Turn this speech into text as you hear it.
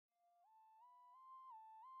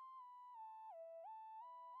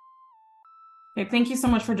Okay, thank you so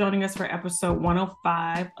much for joining us for episode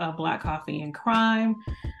 105 of Black Coffee and Crime.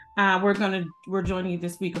 We're joining you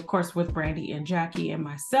this week, of course, with Brandy and Jackie and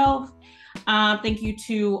myself. Thank you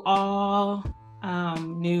to all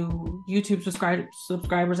new YouTube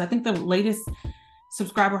subscribers. I think the latest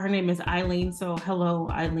subscriber, her name is Eileen. So hello,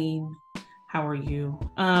 Eileen. How are you?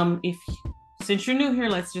 Since you're new here,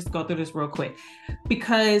 let's just go through this real quick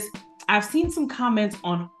because I've seen some comments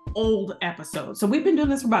on old episodes. So we've been doing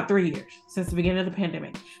this for about 3 years, since the beginning of the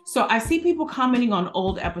pandemic. So I see people commenting on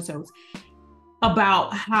old episodes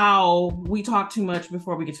about how we talk too much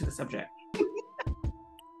before we get to the subject.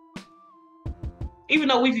 Even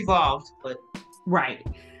though we've evolved, but right.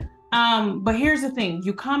 But here's the thing,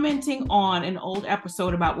 you commenting on an old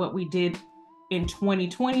episode about what we did in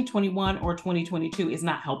 2020, 21, or 2022 is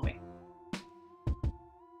not helping.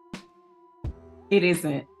 It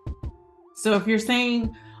isn't. So if you're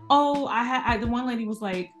saying, oh, the one lady was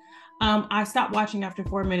like, I stopped watching after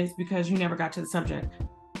 4 minutes because you never got to the subject.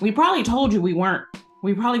 We probably told you we weren't.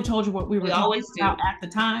 We probably told you what we were talking about at the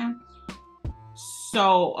time.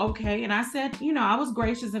 So, okay. And I said, I was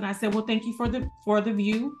gracious and I said, well, thank you for the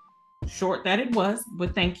view. Short that it was,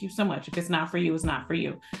 but thank you so much. If it's not for you, it's not for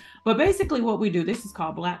you. But basically what we do, this is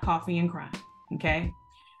called Black Coffee and Crime. Okay.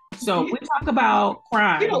 So we talk about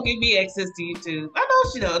crime. She don't give me access to YouTube. I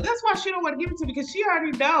know she does. That's why she don't want to give it to me, because she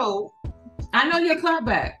already know. I know your clap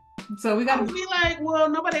back. So we got to be like, well,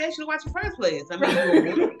 nobody asked you to watch in first place. I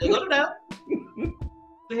mean, they go to know.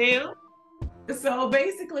 The hell? So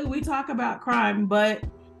basically we talk about crime, but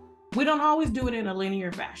we don't always do it in a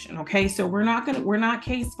linear fashion. Okay. So we're not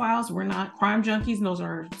case files. We're not crime junkies. And those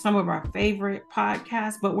are some of our favorite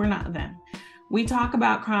podcasts, but we're not them. We talk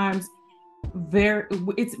about crimes.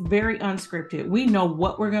 It's very unscripted. We know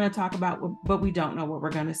what we're going to talk about, but we don't know what we're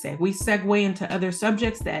going to say. We segue into other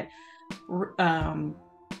subjects that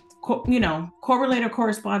correlate or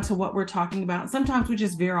correspond to what we're talking about. Sometimes we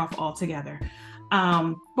just veer off altogether,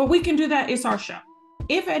 but we can do that. It's our show.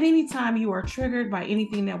 If at any time you are triggered by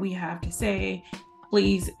anything that we have to say,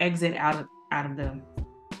 please exit out of them.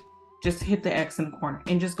 Just hit the X in the corner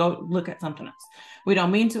and just go look at something else. We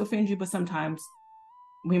don't mean to offend you, but sometimes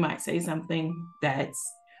we might say something that's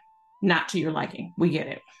not to your liking. We get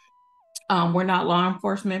it. We're not law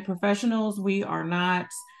enforcement professionals. We are not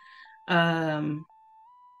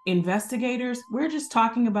investigators. We're just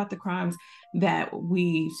talking about the crimes that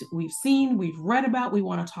we've seen, we've read about, we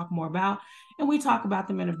want to talk more about, and we talk about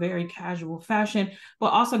them in a very casual fashion,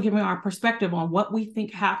 but also giving our perspective on what we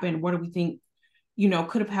think happened. What do we think,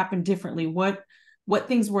 could have happened differently? What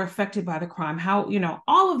things were affected by the crime, how,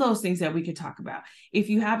 all of those things that we could talk about. If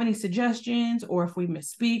you have any suggestions, or if we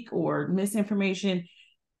misspeak or misinformation,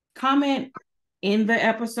 comment in the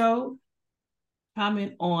episode,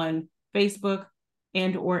 comment on Facebook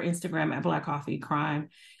and or Instagram at Black Coffee Crime.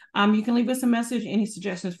 You can leave us a message, any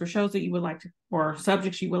suggestions for shows that you would like to, or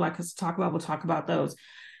subjects you would like us to talk about. We'll talk about those.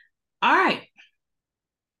 All right,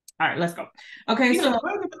 let's go. Okay. So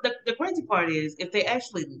the crazy part is, if they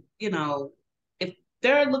actually, if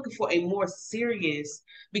they're looking for a more serious,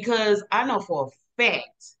 because I know for a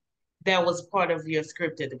fact that was part of your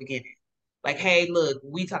script at the beginning. Like, hey, look,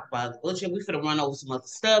 we talk about bullshit. We finna run over some other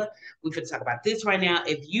stuff. We finna talk about this right now.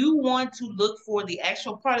 If you want to look for the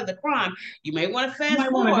actual part of the crime, you may want to fast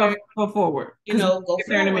forward. Go forward. Go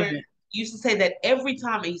forward. You used to say that every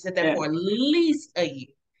time, and you said that for at least a year.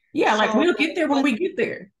 Yeah, so, like we'll get there when we get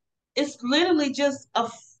there. It's literally just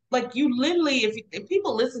you literally, if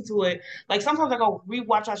people listen to it, like sometimes I go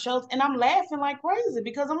rewatch our shows and I'm laughing like crazy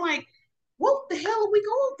because I'm like, what the hell are we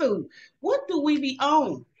going through? What do we be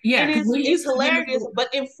on? Yeah, and it's hilarious,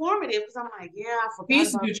 but informative, because I'm like, yeah, I forgot. We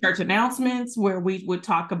used to do church announcements where we would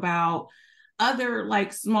talk about other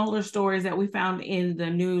like smaller stories that we found in the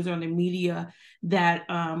news or the media that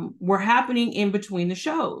were happening in between the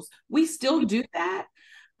shows. We still do that,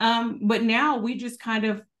 but now we just kind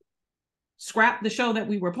of scrap the show that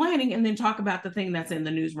we were planning and then talk about the thing that's in the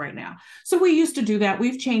news right now. So we used to do that.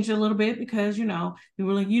 We've changed a little bit because, we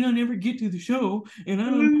were like, you don't ever get to the show and I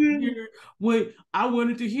don't hear what I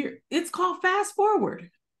wanted to hear. It's called fast forward.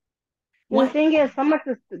 Well, the thing is, so much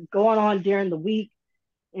is going on during the week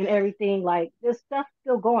and everything. Like, there's stuff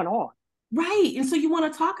still going on. Right. And so you want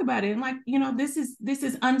to talk about it. And like, this is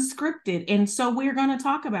unscripted. And so we're going to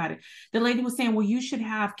talk about it. The lady was saying, well, you should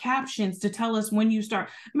have captions to tell us when you start.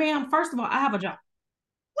 Ma'am, first of all, I have a job.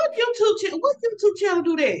 What YouTube channel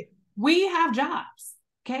do that? We have jobs.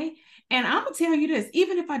 Okay. And I'm going to tell you this,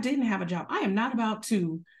 even if I didn't have a job, I am not about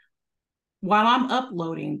to, while I'm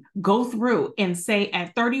uploading, go through and say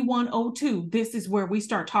at 31:02, this is where we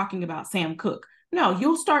start talking about Sam Cooke. No,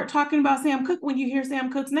 you'll start talking about Sam Cooke when you hear Sam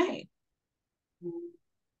Cooke's name.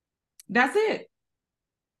 That's it.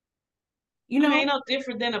 You know, ain't no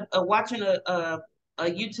different than watching a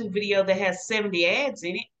YouTube video that has 70 ads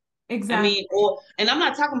in it. I exactly. mean, and I'm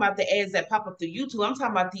not talking about the ads that pop up through YouTube. I'm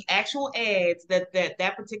talking about the actual ads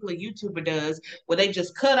that particular YouTuber does, where they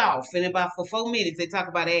just cut off and about for 4 minutes they talk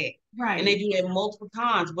about ads, and they Right. do that multiple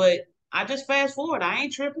times. But I just fast forward. I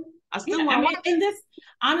ain't tripping. I Yeah, still I want to mean, watch. and this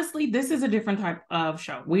honestly, this is a different type of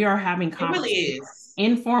show. We are having It really is.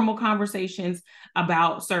 informal conversations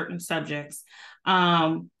about certain subjects.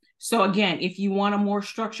 So again, if you want a more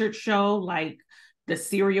structured show like the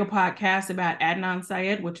Serial podcast about Adnan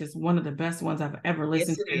Syed, which is one of the best ones I've ever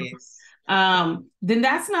listened Yes, it to, is. then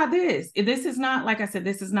that's not this. This is not, like I said,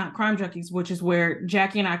 this is not Crime Junkies, which is where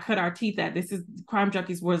Jackie and I cut our teeth at. This is Crime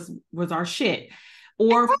Junkies was our shit.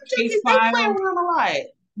 Or Case They play Files. around a lot.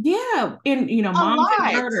 Yeah, and A Moms and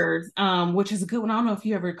lot. Murders, which is a good one. I don't know if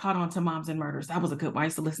you ever caught on to Moms and Murders. That was a good one. I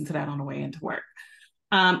used to listen to that on the way into work.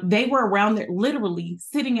 They were around there, literally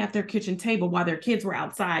sitting at their kitchen table while their kids were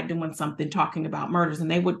outside doing something, talking about murders, and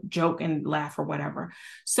they would joke and laugh or whatever.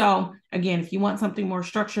 So again, if you want something more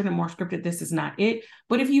structured and more scripted, this is not it.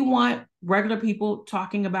 But if you want regular people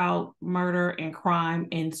talking about murder and crime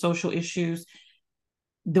and social issues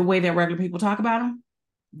the way that regular people talk about them,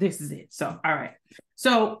 this is it. So, all right.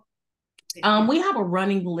 So we have a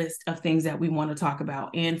running list of things that we want to talk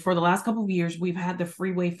about. And for the last couple of years, we've had the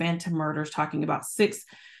Freeway Phantom murders, talking about 6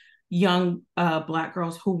 young Black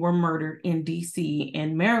girls who were murdered in DC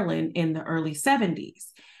and Maryland in the early 70s.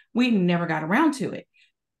 We never got around to it.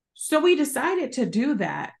 So we decided to do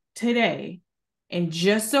that today. And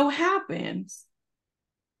just so happens,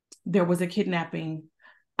 there was a kidnapping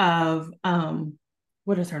of,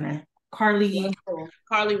 what is her name? Carlee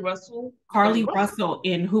Russell. Carlee Russell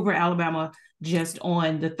in Hoover, Alabama, just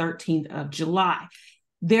on the 13th of July.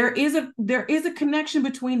 There is a connection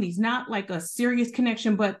between these, not like a serious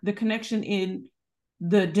connection, but the connection in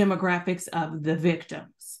the demographics of the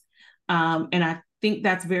victims. And I think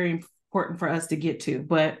that's very important for us to get to.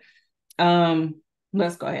 But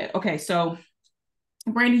let's go ahead. Okay, so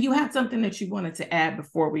Brandy, you had something that you wanted to add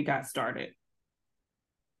before we got started.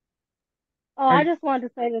 Oh, I just wanted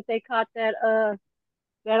to say that they caught that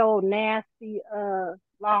old nasty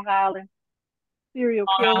Long Island serial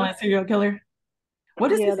killer. Long Island serial killer.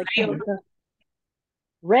 What is his name?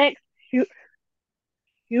 Rex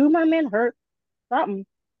Humerman, hurt something.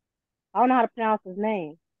 I don't know how to pronounce his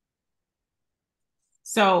name.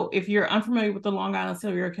 So if you're unfamiliar with the Long Island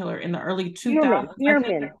serial killer in the early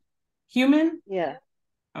 2000s, Human? Yeah.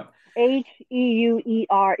 Oh.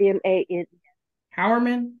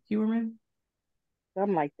 Heuerman. Heuerman?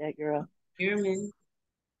 Something like that, girl. Heuerman.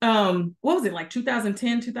 What was it, like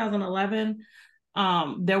 2010, 2011?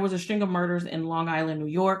 There was a string of murders in Long Island, New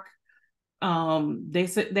York. They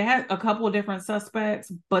said they had a couple of different suspects,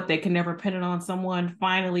 but they could never pin it on someone.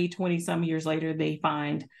 Finally, 20 some years later, they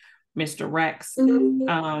find Mr. Rex.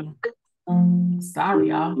 Sorry,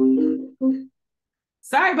 y'all.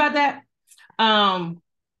 Sorry about that.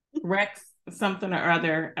 Rex something or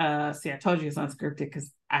other. See, I told you it's unscripted because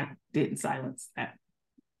I didn't silence that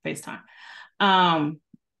FaceTime.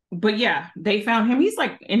 But yeah, they found him. He's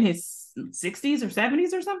like in his 60s or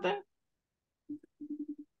 70s or something.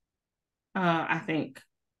 I think.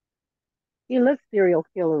 He looks serial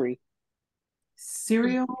killery.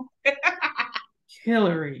 Serial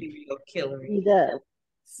killery. He does.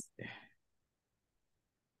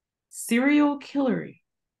 Serial killery.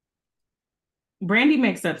 Brandy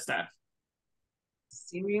makes up stuff.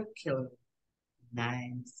 Serial killer.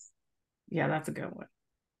 Nice. Yeah, that's a good one.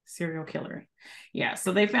 Serial killer. Yeah,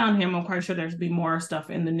 so they found him. I'm quite sure there's be more stuff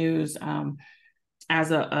in the news as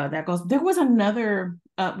that goes. There was another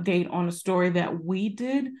update on a story that we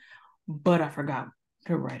did, but I forgot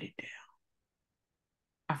to write it down.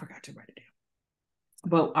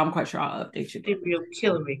 But I'm quite sure I'll update you. Serial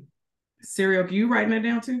killery. Serial, you writing it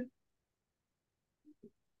down too?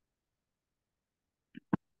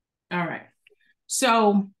 All right.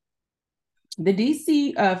 So the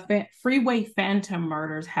DC Freeway Phantom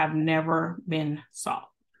murders have never been solved.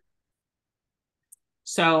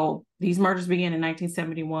 So these murders began in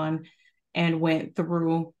 1971 and went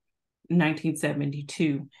through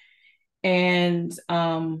 1972. And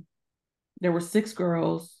there were 6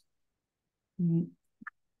 girls,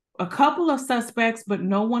 a couple of suspects, but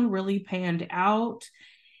no one really panned out.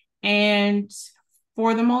 And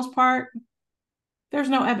for the most part, there's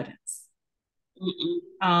no evidence.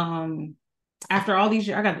 After all these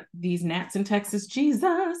years, I got these gnats in Texas.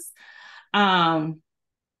 Jesus.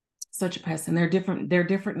 Such a pest. And they're different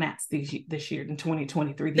gnats this year in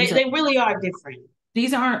 2023. They really are different.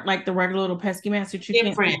 These aren't like the regular little pesky gnats that you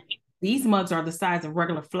different. These mugs are the size of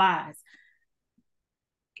regular flies.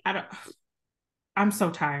 I'm so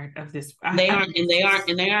tired of this. They aren't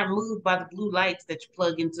moved by the blue lights that you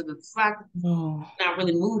plug into the socket. No. Not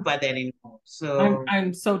really moved by that anymore. So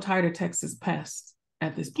I'm so tired of Texas pests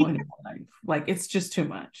at this point in my life. Like, it's just too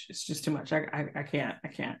much. It's just too much. I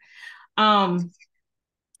can't.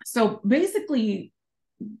 So basically,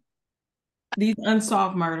 these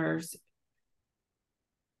unsolved murders,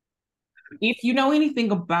 if you know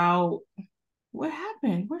anything about what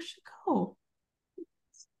happened, where'd she go?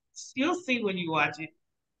 you'll see when you watch it.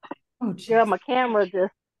 Oh, yeah, my camera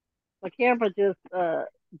just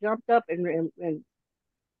jumped up and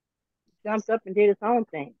jumped up and did its own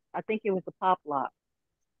thing. I think it was a pop lock.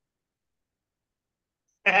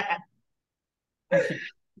 I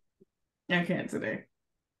can't today.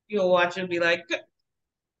 You'll watch it and be like,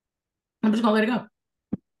 I'm just gonna let it go.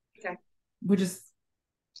 Okay. We're just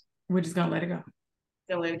gonna let it go.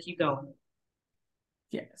 Gonna let it keep going.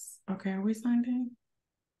 Yes. Okay, are we signed in?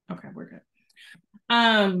 Okay, we're good.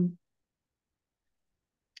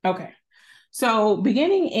 Okay. So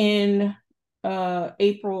beginning in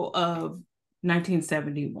April of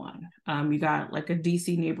 1971, you got like a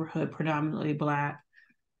DC neighborhood, predominantly Black.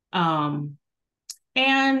 And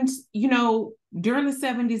during the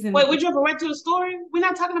 70s and wait, we're jumping right to the story. We're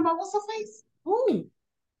not talking about what's her face. Ooh.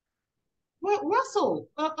 What Russell?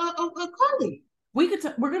 Carlee. We're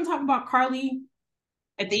gonna talk about Carlee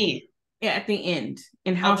at the end. Yeah, at the end,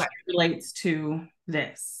 and how she relates to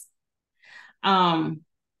this.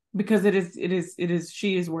 Because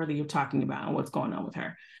she is worthy of talking about and what's going on with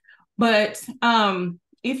her. But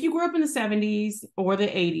if you grew up in the 70s or the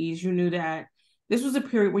 80s, you knew that this was a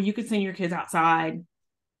period where you could send your kids outside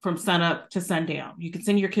from sunup to sundown. You could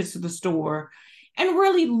send your kids to the store and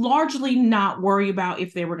really largely not worry about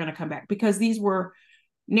if they were going to come back, because these were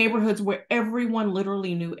neighborhoods where everyone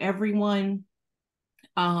literally knew everyone.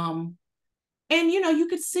 And you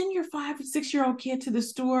could send your 5 or 6-year-old kid to the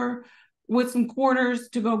store with some quarters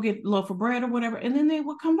to go get a loaf of bread or whatever, and then they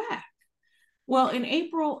would come back. Well, in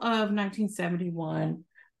April of 1971,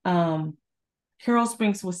 Carol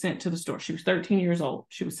Spinks was sent to the store. She was 13 years old.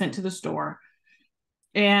 She was sent to the store.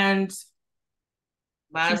 And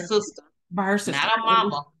by her sister. Not her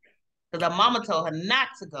mama. Because her mama told her not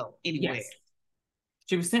to go anywhere. Yes.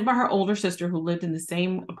 She was sent by her older sister, who lived in the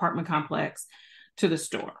same apartment complex, to the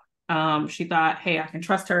store. She thought, hey, I can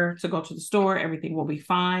trust her to go to the store. Everything will be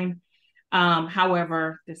fine.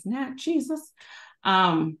 However, Jesus.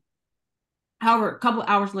 However, a couple of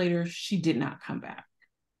hours later, she did not come back.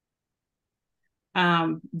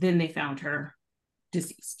 Then they found her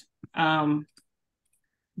deceased. The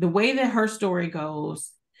way that her story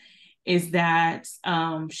goes is that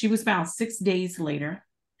she was found 6 days later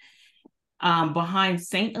behind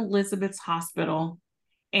St. Elizabeth's Hospital.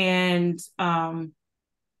 And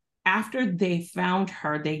after they found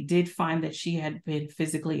her, they did find that she had been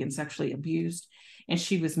physically and sexually abused, and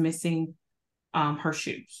she was missing her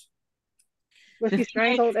shoes. Was she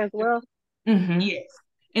strangled as well? Mm-hmm. Yes.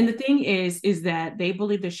 And the thing is that they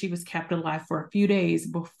believe that she was kept alive for a few days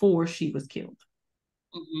before she was killed.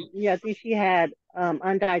 Mm-hmm. Yeah, I think she had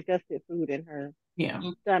undigested food in her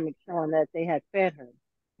stomach, showing that they had fed her.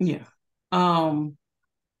 Yeah.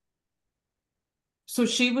 So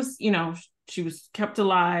she was, she was kept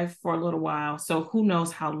alive for a little while. So who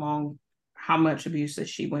knows how much abuse that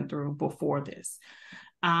she went through before this.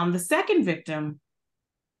 The second victim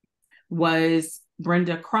was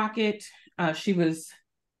Brenda Crockett. She's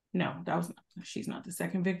not the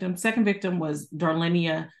second victim. Second victim was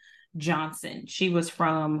Darlenia Johnson. She was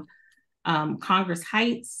from Congress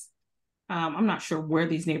Heights. I'm not sure where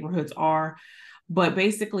these neighborhoods are, but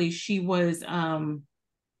basically she was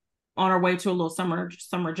on her way to a little summer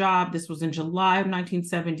job. This was in July of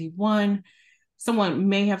 1971. Someone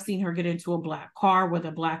may have seen her get into a Black car with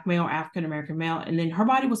a Black male, African-American male, and then her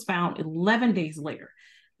body was found 11 days later.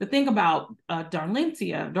 The thing about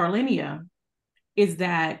Darlenia is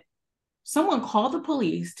that someone called the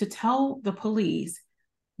police to tell the police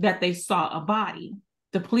that they saw a body.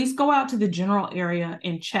 The police go out to the general area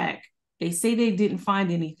and check. They say they didn't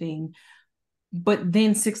find anything, but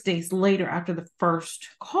then 6 days later, after the first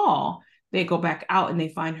call, they go back out and they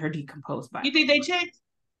find her decomposed body. You think they checked?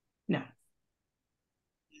 No.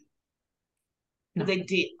 They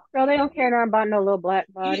did. So they don't care nothing about no little Black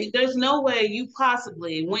body. There's no way you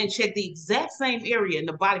possibly went and checked the exact same area and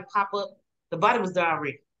the body pop up. The body was there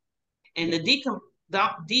already. And the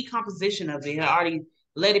decomposition of it had already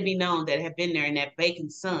let it be known that it had been there in that baking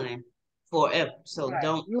sun forever. So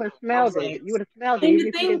you would have smelled it. You would have smelled it even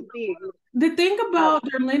if you didn't see it. The thing about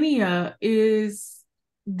Darlenia is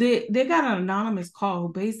they got an anonymous call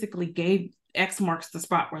who basically gave X marks the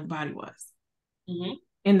spot where the body was. Mm-hmm.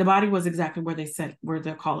 And the body was exactly where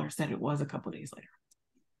the caller said it was a couple of days later.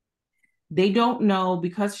 They don't know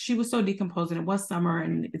because she was so decomposed, and it was summer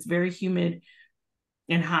and it's very humid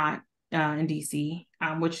and hot in DC,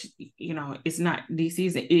 which, you know, it's not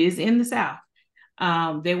DC, is in the South.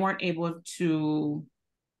 They weren't able to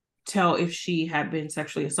tell if she had been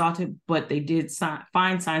sexually assaulted, but they did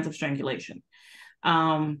find signs of strangulation.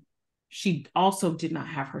 She also did not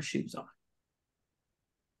have her shoes on.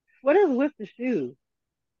 What is with the shoes?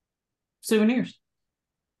 Souvenirs.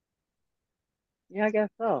 Yeah, I guess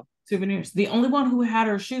so. Souvenirs. The only one who had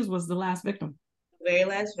her shoes was the last victim. The very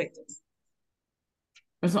last victim.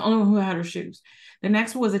 It's the only one who had her shoes. The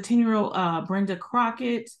next was a 10-year-old Brenda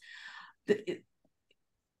Crockett.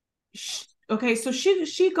 Okay, so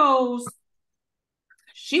she goes.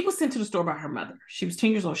 She was sent to the store by her mother. She was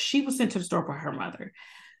 10 years old. She was sent to the store by her mother.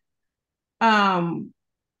 A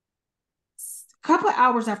couple of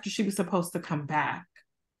hours after she was supposed to come back,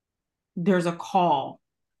 there's a call.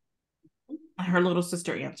 Her little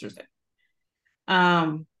sister answers it.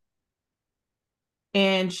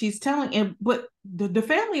 And she's telling him, but the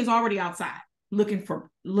family is already outside looking for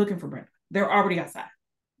Brenda. They're already outside.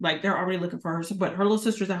 Like, they're already looking for her. But her little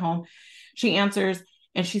sister's at home. She answers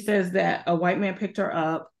and she says that a white man picked her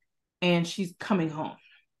up and she's coming home.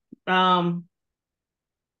 And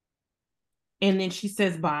then she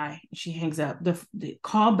says bye. She hangs up. The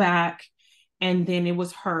call back, and then it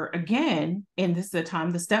was her again. And this is the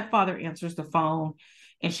time the stepfather answers the phone,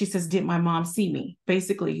 and she says, "Did my mom see me?"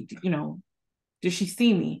 Basically, you know, did she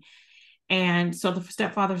see me? And so the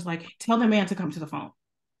stepfather's like, "Tell the man to come to the phone."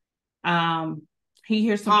 He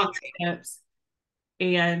hears some steps,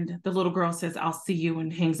 and the little girl says, "I'll see you,"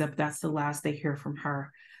 and hangs up. That's the last they hear from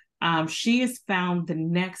her. She is found the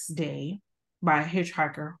next day by a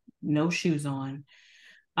hitchhiker, no shoes on,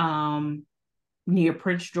 near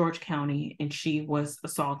Prince George County, and she was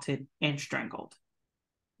assaulted and strangled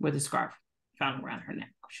with a scarf found around her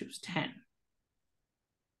neck. She was 10.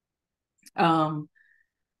 And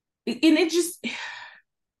it just,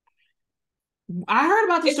 I heard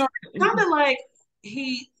about the story. Kind of like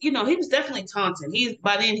he was definitely taunting.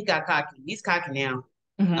 By then he got cocky. He's cocky now.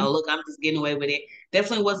 Mm-hmm. Oh, look, I'm just getting away with it.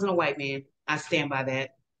 Definitely wasn't a white man. I stand by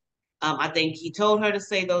that. I think he told her to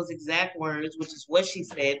say those exact words, which is what she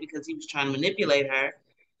said, because he was trying to manipulate her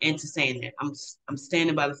into saying that. I'm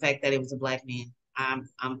standing by the fact that it was a black man. I'm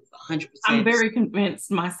 100%. I'm very convinced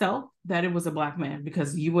myself that it was a black man,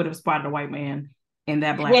 because you would have spotted a white man in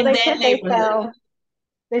that black. Well,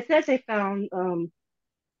 they said they found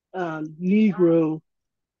Negro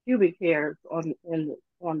pubic hairs on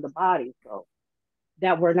the body, so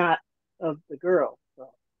that were not of the girl. So,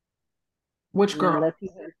 which girl?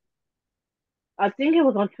 I think it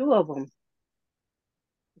was on 2 of them.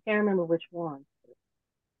 I can't remember which one.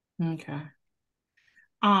 Okay.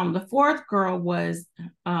 The 4th girl was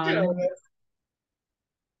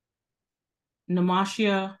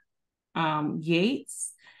Namasha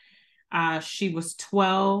Yates. She was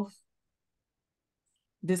 12.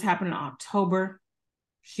 This happened in October.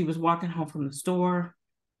 She was walking home from the store.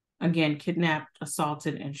 Again, kidnapped,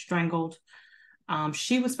 assaulted, and strangled.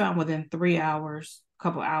 She was found within 3 hours, a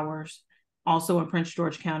couple hours, also in Prince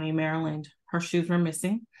George County, Maryland. Her shoes were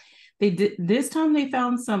missing. This time they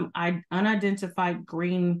found some unidentified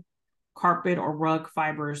green carpet or rug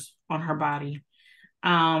fibers on her body.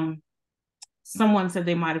 Someone said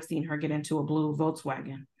they might have seen her get into a blue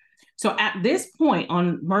Volkswagen. So at this point,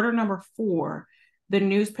 on murder number 4, the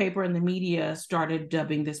newspaper and the media started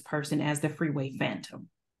dubbing this person as the Freeway Phantom.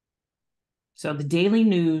 So the Daily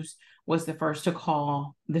News was the first to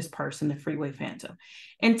call this person the Freeway Phantom.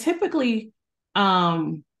 And typically,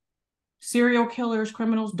 serial killers,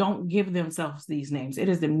 criminals don't give themselves these names. It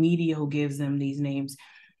is the media who gives them these names.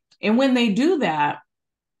 And when they do that,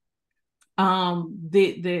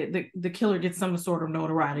 the killer gets some sort of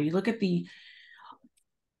notoriety. You look at the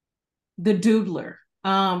doodler.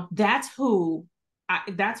 That's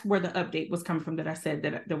where the update was coming from, that I said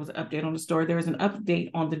that there was an update on the story. There was an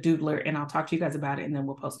update on the doodler, and I'll talk to you guys about it, and then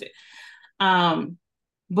we'll post it.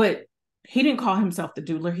 But he didn't call himself the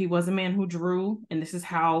doodler. He was a man who drew, and this is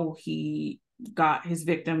how he got his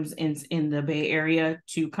victims in the Bay Area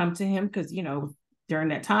to come to him, because, you know, during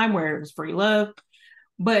that time where it was free love.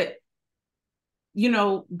 But, you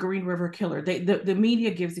know, Green River Killer, the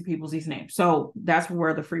media gives the people these names. So that's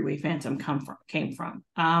where the Freeway Phantom came from.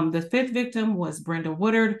 The 5th victim was Brenda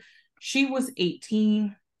Woodard. She was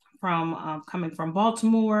 18, coming from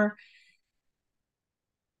Baltimore.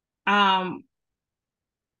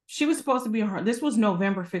 She was supposed to be this was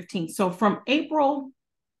November 15th. So from April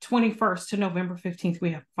 21st to November 15th,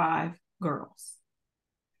 we have 5 girls.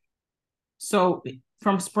 So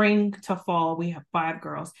from spring to fall, we have 5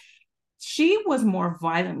 girls. She was more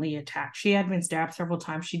violently attacked. She had been stabbed several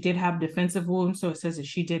times. She did have defensive wounds, so it says that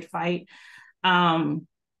she did fight.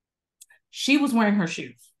 She was wearing her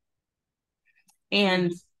shoes.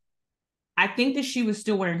 And I think that she was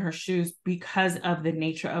still wearing her shoes because of the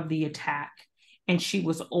nature of the attack. And she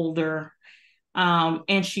was older,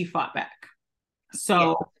 and she fought back.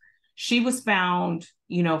 So she was found,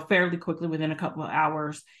 fairly quickly within a couple of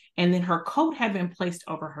hours. And then her coat had been placed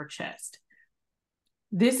over her chest.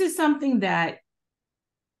 This is something that,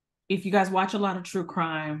 if you guys watch a lot of true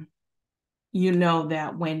crime, you know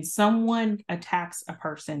that when someone attacks a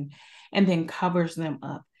person and then covers them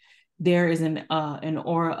up, there is an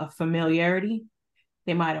aura of familiarity.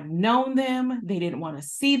 They might have known them. They didn't want to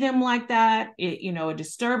see them like that. It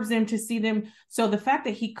disturbs them to see them. So the fact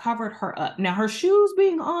that he covered her up, now her shoes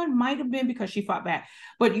being on might have been because she fought back,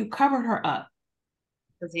 but you covered her up.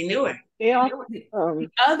 Because he knew her. Yeah.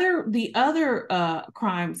 The other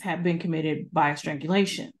crimes have been committed by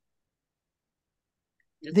strangulation.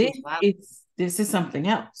 This is something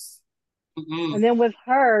else. Mm-hmm. And then with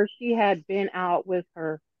her, she had been out with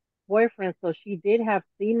her boyfriend, so she did have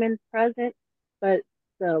semen present, but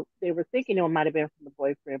they were thinking it might have been from the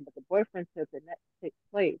boyfriend, but the boyfriend said that took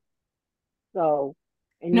place. So,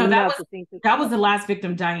 and no, that was the last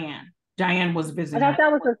victim, Diane. Diane was visiting. I thought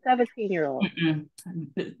that was a 17-year-old.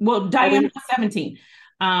 Well, Diane was 17.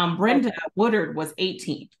 Brenda Woodard was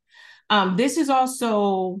 18. This is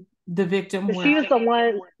also the victim. She was the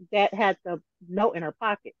one that had the note in her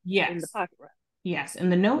pocket. Yes. In the pocket, right? Yes.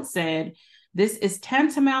 And the note said, "This is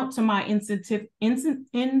tantamount to my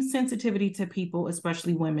insensitivity to people,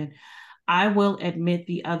 especially women. I will admit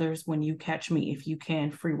the others when you catch me, if you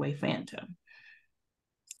can, Freeway Phantom."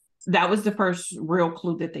 That was the first real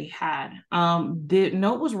clue that they had. The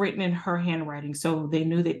note was written in her handwriting, so they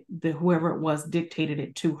knew that whoever it was dictated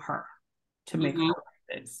it to her to make her write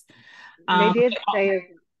this. They did say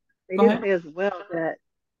as well that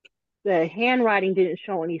the handwriting didn't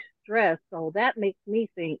show any stress, so that makes me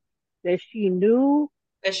think that she knew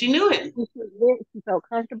him. She felt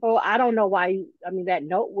comfortable. I don't know why. That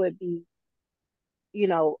note would be,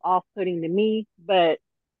 off-putting to me, but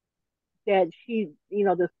that she,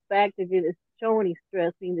 the fact that it is showing any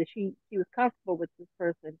stress means that she was comfortable with this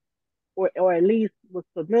person, or at least was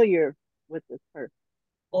familiar with this person.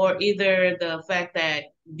 Or either the fact that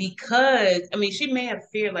because, she may have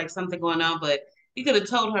feared like something going on, but he could have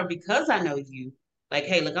told her, because I know you, like,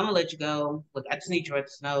 hey, look, I'm gonna let you go. Look, I just need you to write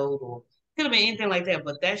this note, or could have been anything like that.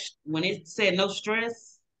 But when it said no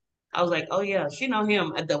stress, I was like, oh yeah, she know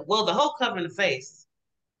him. The whole cover in the face,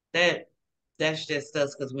 that's just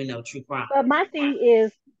us because we know true crime. But my thing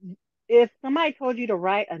is, if somebody told you to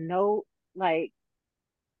write a note, maybe,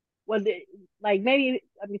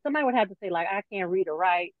 somebody would have to say, like, I can't read or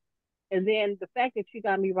write. And then the fact that you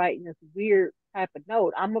got me writing this weird type of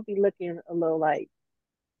note, I'm going to be looking a little like.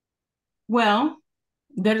 Well,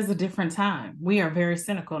 that is a different time. We are very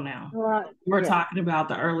cynical now. We're talking about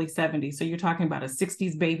the early 70s. So you're talking about a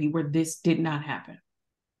 60s baby where this did not happen.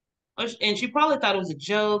 And she probably thought it was a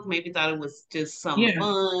joke, maybe thought it was just some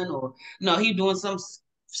fun, or no, he doing something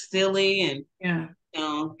silly, and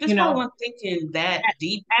just probably wasn't thinking that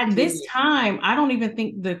deep. At this time, I don't even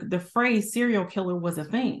think the phrase serial killer was a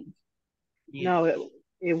thing. Yeah. No,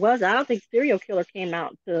 it was. I don't think serial killer came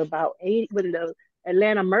out to about 80 when the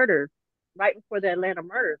Atlanta murders, right before the Atlanta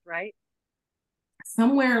murders, right?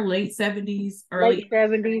 Somewhere late 70s, early late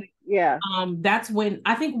 70s, yeah. That's when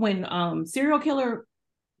I think when serial killer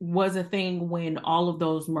was a thing, when all of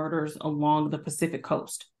those murders along the Pacific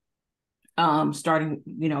coast, starting,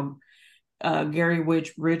 Gary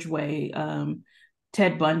Ridgway,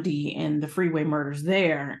 Ted Bundy, and the Freeway murders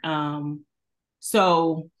there.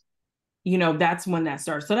 So, that's when that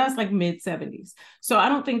started. So that's like mid 70s. So I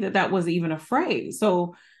don't think that was even a phrase.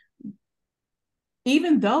 So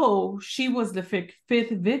even though she was the fifth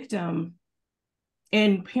victim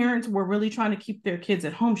and parents were really trying to keep their kids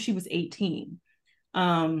at home, she was 18.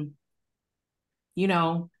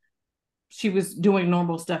 She was doing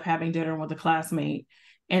normal stuff, having dinner with a classmate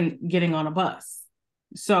and getting on a bus.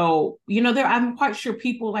 So, I'm quite sure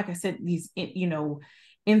people, like I said, these,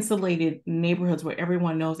 insulated neighborhoods where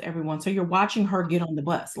everyone knows everyone. So you're watching her get on the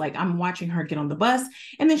bus. Like, I'm watching her get on the bus,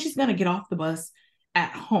 and then she's going to get off the bus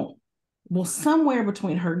at home. Well, somewhere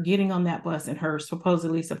between her getting on that bus and her supposed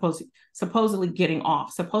to be getting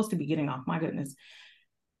off, my goodness,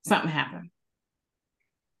 something happened.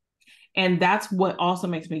 And that's what also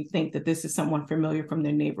makes me think that this is someone familiar from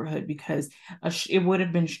their neighborhood, because it would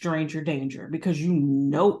have been stranger danger, because you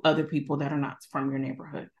know other people that are not from your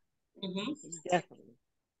neighborhood. Mm-hmm. Definitely.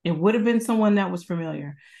 It would have been someone that was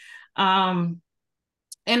familiar.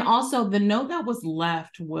 And also the note that was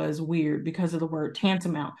left was weird because of the word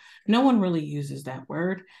tantamount. No one really uses that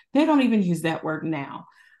word. They don't even use that word now.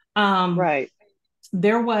 Right.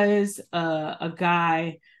 There was a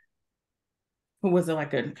guy who was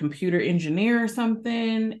like a computer engineer or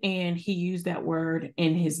something, and he used that word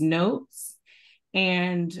in his notes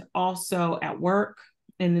and also at work.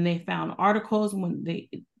 And then they found articles when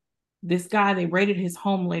this guy, they raided his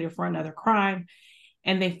home later for another crime,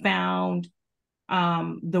 and they found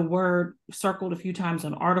the word circled a few times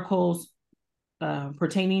on articles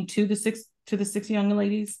pertaining to the six young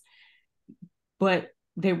ladies, but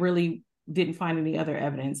they really didn't find any other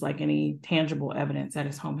evidence, like any tangible evidence at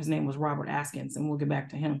his home. His name was Robert Askins, and we'll get back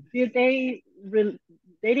to him. Did they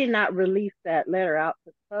did not release that letter out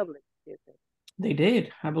to the public, did they? They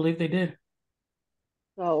did. I believe they did.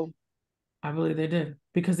 So I believe they did,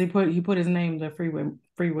 because he put his name, the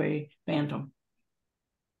Freeway Phantom,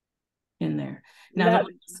 in there. Now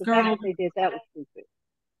the fact that they did that was stupid.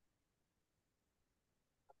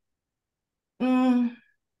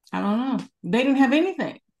 I don't know. They didn't have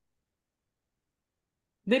anything.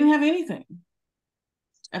 They didn't have anything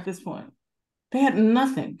at this point. They had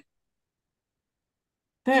nothing.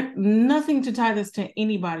 They had nothing to tie this to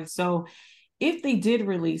anybody. So if they did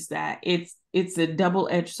release that, it's a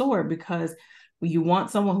double-edged sword, because you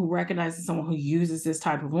want someone who recognizes someone who uses this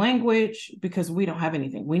type of language, because we don't have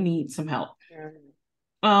anything. We need some help.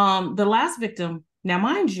 The last victim, now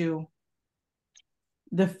mind you,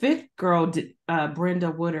 the fifth girl,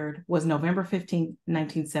 Brenda Woodard, was November 15th,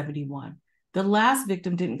 1971. The last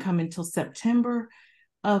victim didn't come until September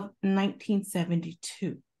of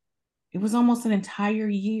 1972. It was almost an entire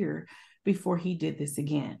year before he did this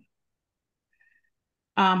again.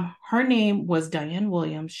 Her name was Diane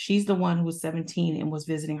Williams. She's the one who was 17 and was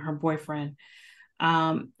visiting her boyfriend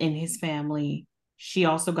and his family. She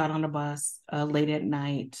also got on a bus late at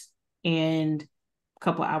night, and a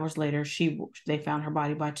couple hours later, they found her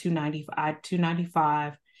body by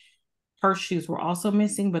 295. Her shoes were also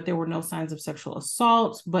missing, but there were no signs of sexual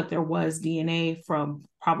assault, but there was DNA from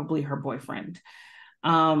probably her boyfriend.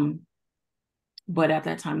 But at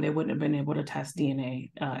that time, they wouldn't have been able to test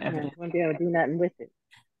DNA evidence. Wouldn't be able to do nothing with it.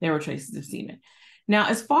 There were traces of semen. Now,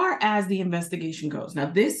 as far as the investigation goes, now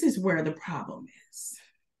this is where the problem is.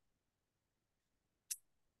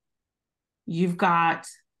 You've got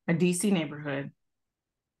a DC neighborhood,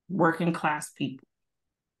 working class people,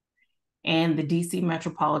 and the DC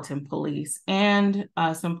Metropolitan Police, and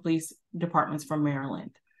some police departments from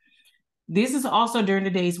Maryland. This is also during the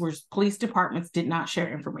days where police departments did not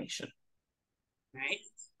share information. Right.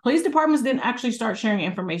 Police departments didn't actually start sharing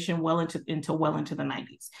information until well into the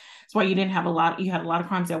 90s. That's why you had a lot of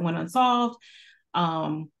crimes that went unsolved.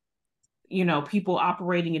 People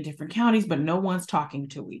operating in different counties, but no one's talking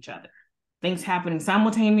to each other. Things happening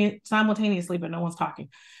simultaneously, but no one's talking.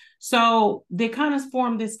 So they kind of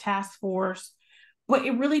formed this task force, but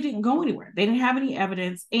it really didn't go anywhere. They didn't have any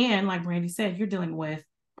evidence. And like Brandy said, you're dealing with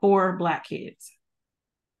poor Black kids.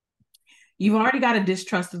 You've already got a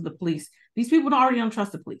distrust of the police. These people already don't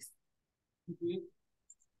trust the police. Mm-hmm.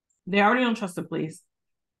 They already don't trust the police.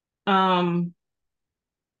 And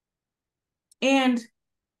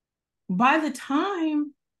by the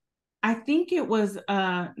time, I think it was,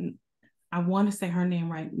 I want to say her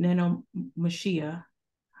name right, Neno Mashia.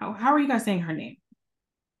 How are you guys saying her name?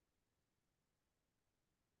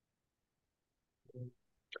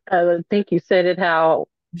 I think you said it how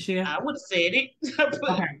Mashia? I would have said it.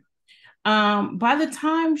 Okay. By the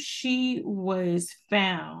time she was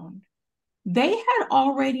found, they had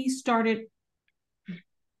already started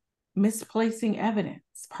misplacing evidence,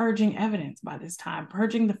 purging evidence by this time,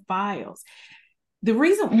 purging the files.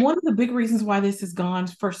 One of the big reasons why this has gone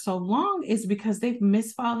for so long is because they've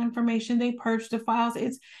misfiled information. They purged the files.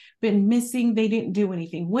 It's been missing. They didn't do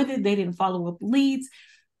anything with it. They didn't follow up leads.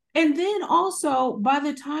 And then also, by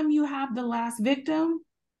the time you have the last victim,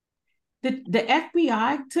 the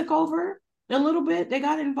FBI took over a little bit. They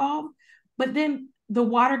got involved. But then the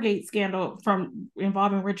Watergate scandal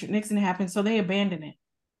involving Richard Nixon happened, so they abandoned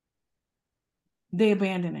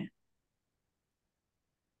it.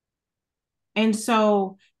 And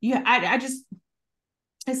so, I just,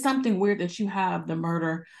 it's something weird that you have the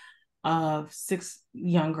murder of 6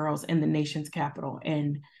 young girls in the nation's capital,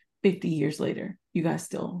 and 50 years later, you guys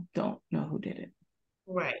still don't know who did it.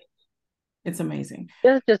 Right. It's amazing.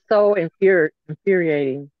 It's just so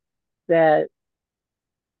infuriating that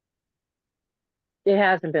It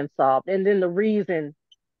hasn't been solved. And then the reason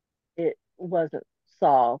it wasn't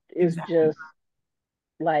solved is Exactly. just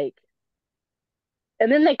like,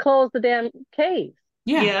 and then they closed the damn case.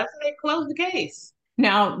 Yeah. Yeah, so they closed the case.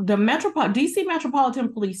 Now, the DC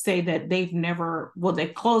Metropolitan Police say that they've never, well, they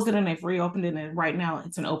closed it and they've reopened it, and right now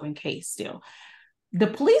it's an open case still. The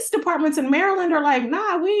police departments in Maryland are like,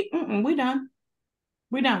 nah, we done.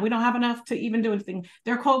 We done. We don't have enough to even do anything.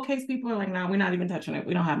 Their cold case people are like, nah, we're not even touching it.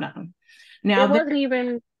 We don't have nothing. Now, It wasn't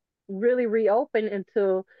even really reopened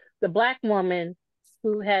until the black woman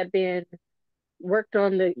who had been worked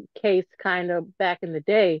on the case kind of back in the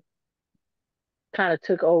day kind of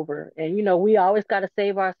took over. And we always got to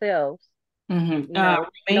save ourselves. Remain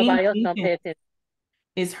Nobody else gonna pay attention.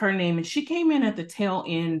 is her name, and she came in at the tail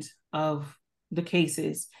end of the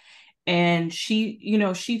cases, and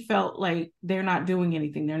she felt like they're not doing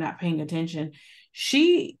anything, they're not paying attention.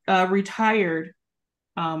 She retired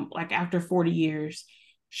like after 40 years.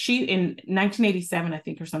 She in 1987, I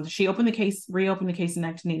think, or something. She reopened the case in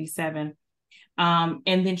 1987. And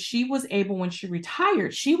then she was able, when she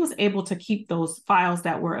retired, she was able to keep those files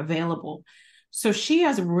that were available. So she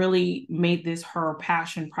has really made this her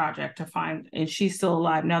passion project to find, and she's still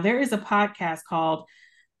alive. Now, there is a podcast called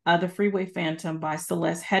The Freeway Phantom by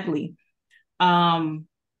Celeste Headley,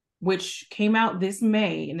 which came out this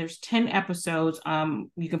May, and there's 10 episodes.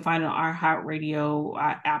 You can find it on our iHeartRadio,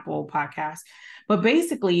 Apple Podcast. But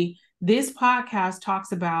basically, this podcast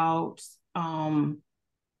talks about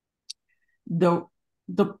the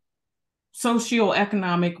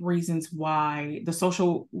socioeconomic reasons why, the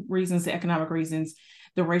social reasons, the economic reasons,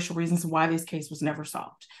 the racial reasons why this case was never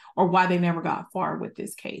solved, or why they never got far with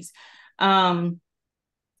this case. So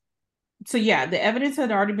yeah, the evidence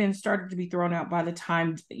had already been started to be thrown out by the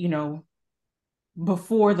time,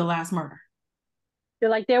 before the last murder. Feel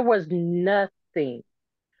like there was nothing.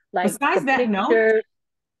 Like besides that, pictures, no,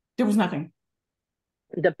 there was nothing.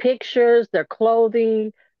 The pictures, their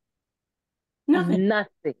clothing, Nothing.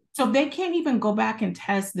 nothing. So they can't even go back and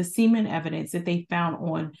test the semen evidence that they found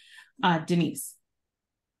on on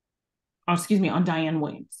Diane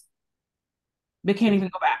Williams. They can't even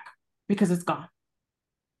go back because it's gone.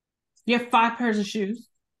 You have 5 pairs of shoes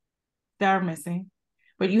that are missing,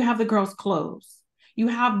 but you have the girl's clothes. You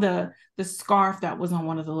have the scarf that was on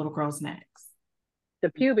one of the little girls' necks. The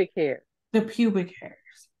pubic hair. The pubic hairs.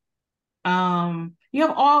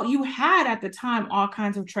 You had at the time all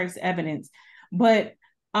kinds of trace evidence, but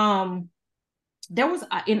there was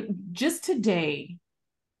just today,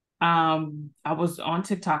 I was on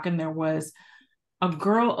TikTok, and there was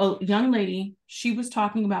a young lady. She was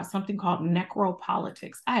talking about something called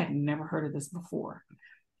necropolitics. I had never heard of this before.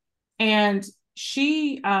 And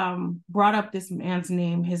she brought up this man's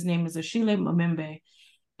name. His name is Ashile Mamembe.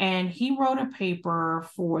 And he wrote a paper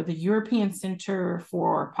for the European Center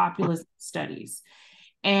for Populist Studies.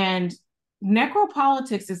 And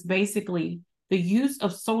necropolitics is basically the use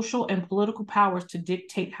of social and political powers to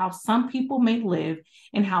dictate how some people may live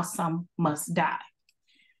and how some must die.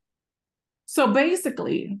 So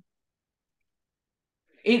basically,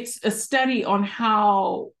 it's a study on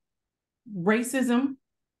how racism,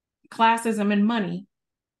 classism, and money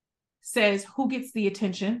says who gets the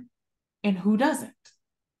attention and who doesn't,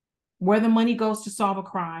 where the money goes to solve a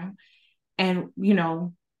crime. And,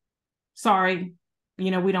 sorry, we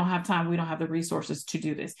don't have time. We don't have the resources to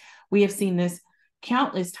do this. We have seen this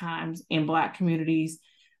countless times in Black communities,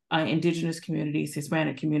 Indigenous communities,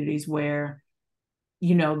 Hispanic communities, where,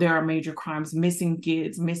 there are major crimes, missing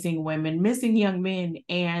kids, missing women, missing young men,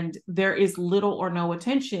 and there is little or no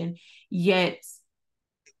attention. Yet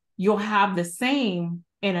you'll have the same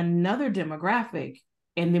in another demographic,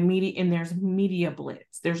 in the media, and there's media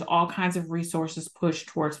blitz. There's all kinds of resources pushed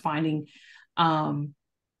towards finding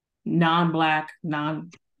non-Black,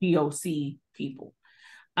 non-POC people.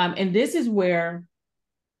 And this is where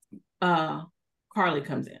Carlee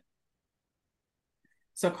comes in.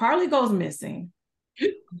 So Carlee goes missing,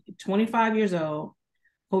 25 years old,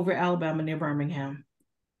 over Alabama near Birmingham.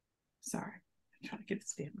 Sorry, I'm trying to get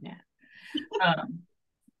this damn gnat.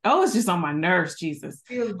 It's just on my nerves, Jesus.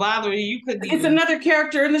 It was bothering you. You couldn't. It's another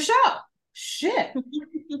character in the show. Shit.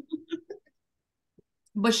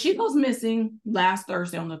 But she goes missing last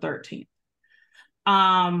Thursday on the 13th.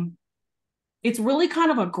 It's really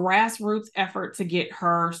kind of a grassroots effort to get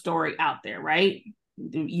her story out there, right?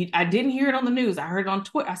 I didn't hear it on the news. I heard it on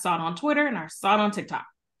Twitter. I saw it on Twitter, and I saw it on TikTok.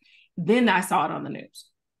 Then I saw it on the news.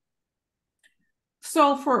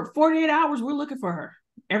 So for 48 hours, we're looking for her.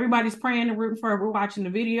 Everybody's praying and rooting for her. We're watching the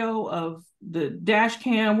video of the dash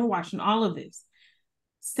cam. We're watching all of this.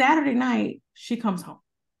 Saturday night, she comes home.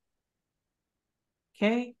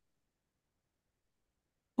 Okay.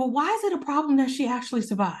 But why is it a problem that she actually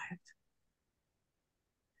survived?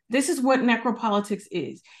 This is what necropolitics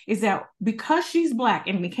is that because she's Black,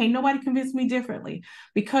 and can't nobody convince me differently,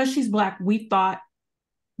 because she's Black, we thought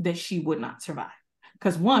that she would not survive.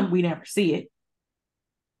 Because one, we never see it.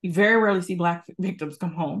 You very rarely see Black victims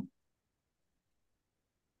come home.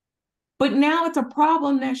 But now it's a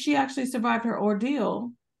problem that she actually survived her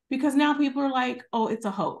ordeal, because now people are like, oh, it's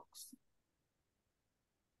a hoax.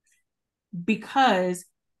 Because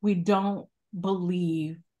we don't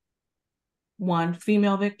believe, one,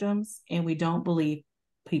 female victims, and we don't believe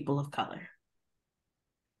people of color.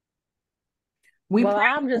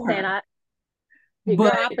 I'm just saying, I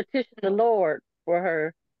petitioned the Lord for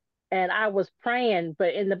her, and I was praying,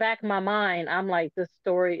 but in the back of my mind, I'm like, this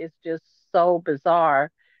story is just so bizarre.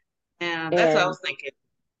 Yeah, that's what I was thinking.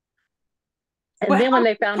 And then when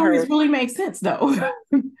they found her, stories really make sense, though.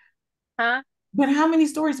 Huh? But how many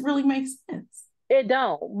stories really make sense? It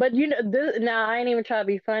don't. But now I ain't even trying to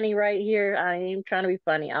be funny right here. I ain't even trying to be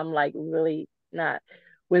funny. I'm like really not.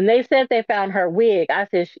 When they said they found her wig, I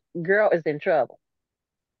said, "Girl is in trouble."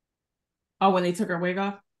 Oh, when they took her wig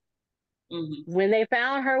off? Mm-hmm. When they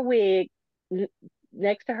found her wig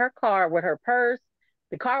next to her car with her purse,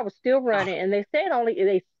 the car was still running, and they say it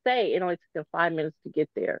only took them 5 minutes to get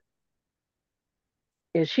there.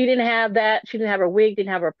 And she didn't have that. She didn't have her wig,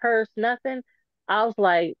 didn't have her purse, nothing. I was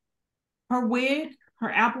like, her wig, her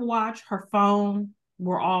Apple Watch, her phone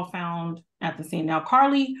were all found at the scene. Now,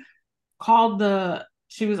 Carlee called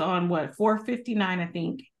she was on what, 459, I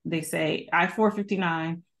think they say,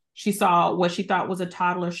 I-459. She saw what she thought was a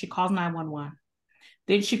toddler. She calls 911.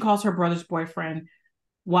 Then she calls her brother's boyfriend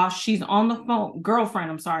while she's on the phone,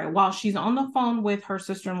 girlfriend, I'm sorry, while she's on the phone with her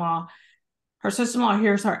sister-in-law. Her sister-in-law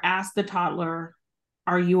hears her ask the toddler,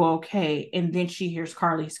 "Are you okay?" And then she hears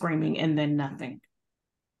Carlee screaming, and then nothing.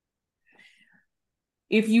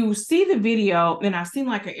 If you see the video, and I've seen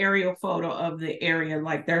like an aerial photo of the area,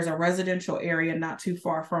 like there's a residential area not too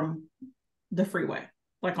far from the freeway,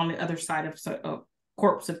 like on the other side of a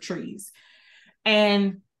corpse of trees.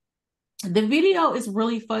 And the video is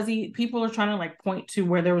really fuzzy. People are trying to like point to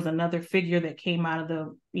where there was another figure that came out of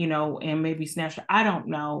the, and maybe snatched it. I don't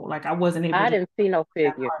know. Like I wasn't able I didn't see no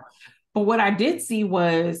figure. But what I did see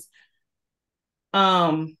was,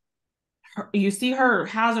 you see her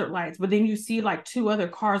hazard lights, but then you see like two other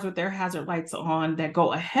cars with their hazard lights on that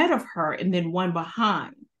go ahead of her, and then one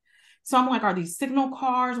behind. So I'm like, are these signal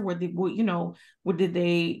cars? Were they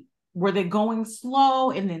going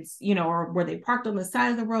slow, and then or were they parked on the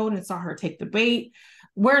side of the road and saw her take the bait?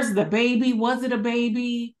 Where's the baby? Was it a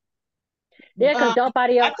baby? Yeah, because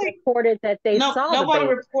nobody else reported that they saw the baby. Nobody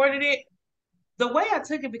reported it. The way I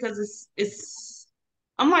took it, because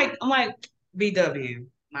I'm like BW,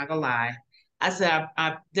 not gonna lie. I said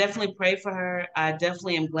I definitely pray for her. I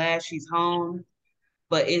definitely am glad she's home,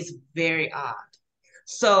 but it's very odd.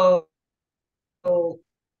 So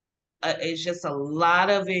it's just a lot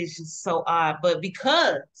of it is just so odd. But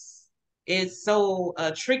because it's so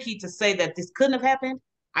tricky to say that this couldn't have happened,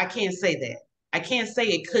 I can't say that. I can't say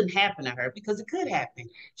it couldn't happen to her, because it could happen.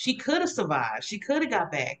 She could have survived. She could have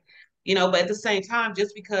got back. But at the same time,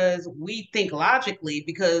 just because we think logically,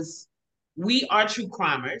 because we are true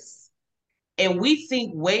crimers, and we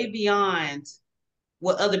think way beyond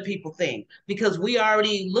what other people think, because we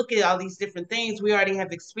already look at all these different things. We already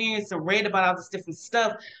have experienced and read about all this different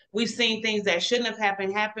stuff. We've seen things that shouldn't have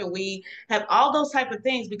happened happen. We have all those type of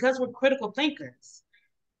things because we're critical thinkers.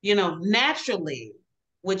 Naturally,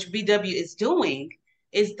 which BW is doing,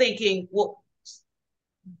 is thinking, well,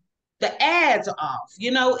 the ads are off.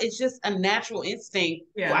 It's just a natural instinct.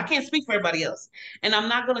 Yeah. Well, I can't speak for everybody else. And I'm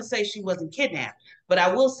not going to say she wasn't kidnapped, but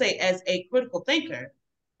I will say, as a critical thinker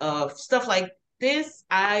of stuff like this,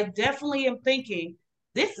 I definitely am thinking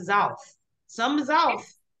this is off. Something is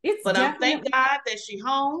off. But I thank God that she's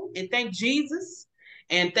home, and thank Jesus,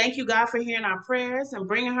 and thank you, God, for hearing our prayers and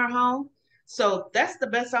bringing her home. So that's the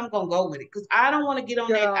best I'm going to go with it, because I don't want to get on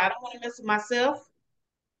that. I don't want to mess with myself.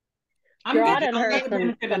 I'm going to give the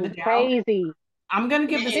benefit of the doubt. Crazy. I'm going to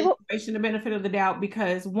give the situation the benefit of the doubt,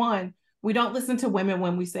 because one, we don't listen to women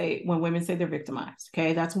when women say they're victimized.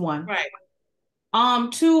 Okay, that's one.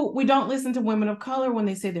 Right. Two, we don't listen to women of color when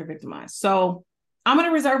they say they're victimized. So I'm going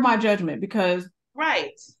to reserve my judgment, because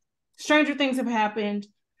stranger things have happened.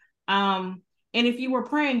 And if you were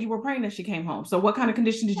praying that she came home. So what kind of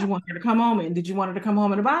condition did you want her to come home in? Did you want her to come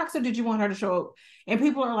home in a box, or did you want her to show up? And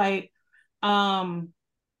people are like,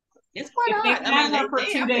 it's quite odd.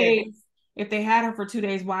 If they had her for 2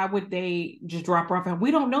 days, why would they just drop her off?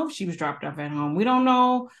 We don't know if she was dropped off at home. We don't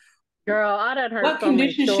know. Girl, I done heard what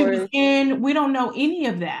condition she was in. We don't know any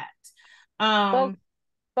of that.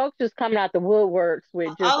 Folks just coming out the woodworks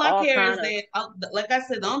with just All I all care is kind of. that, like I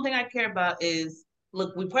said, the only thing I care about is,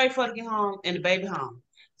 look, we pray for her to get home and the baby home.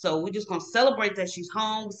 So we're just gonna celebrate that she's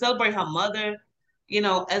home, celebrate her mother. You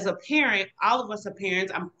know, as a parent, all of us are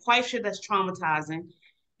parents. I'm quite sure that's traumatizing.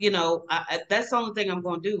 You know, that's the only thing I'm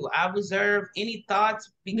gonna do. I reserve any thoughts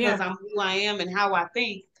because Yeah. I'm who I am and how I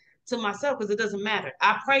think to myself because it doesn't matter.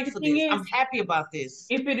 I pray The for thing this. is, I'm happy about this.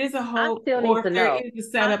 if it is a I hoax still or need if to there know. is a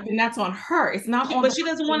setup, then that's on her. It's not on But the she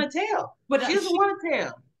doesn't want person. to tell. But She doesn't want to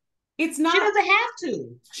tell. it's She not. doesn't have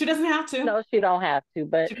to. She doesn't have to. No, she don't have to,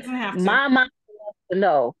 but She doesn't have to. my mom wants to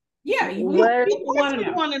know Yeah, what. Of people course want to we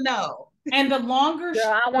know. want to know. And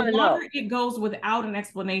Girl, I the want to know. longer it goes without an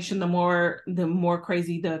explanation, the more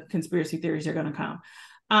crazy the conspiracy theories are going to come.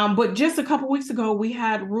 But just a couple weeks ago, we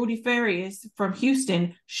had Rudy Farias from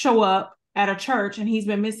Houston show up at a church, and he's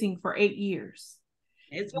been missing for 8 years.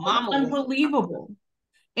 His It was mama was unbelievable.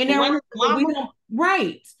 And the they were one. like, His well, we mama. don't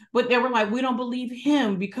right, but they were like, we don't believe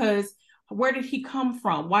him because where did he come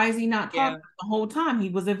from? Why is he not Yeah. talking the whole time? He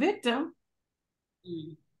was a victim.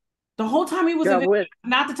 Mm. The whole time he was a Girl, victim,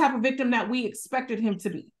 not the type of victim that we expected him to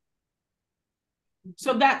be.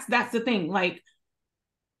 So that's the thing. Like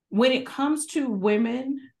when it comes to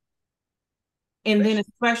women, and then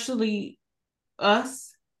especially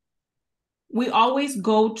us, we always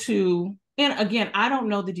go to, and again, I don't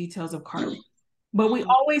know the details of Carlee, but we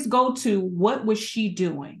always go to what was she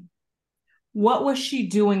doing? What was she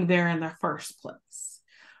doing there in the first place?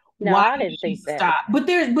 no, Why I did didn't she think that. stop? But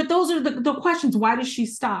those are the questions. Why did she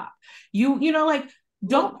stop? You know, like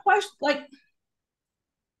don't Well, question, like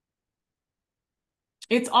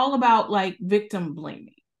it's all about like victim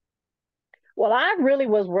blaming. Well, I really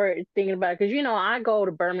was worried thinking about it because I go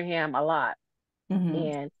to Birmingham a lot,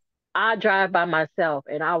 Mm-hmm. and I drive by myself,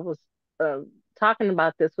 and I was uh, talking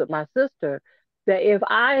about this with my sister that if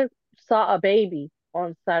I saw a baby on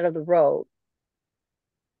the side of the road,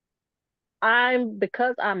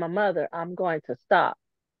 because I'm a mother, I'm going to stop.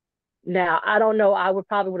 Now, I don't know. I would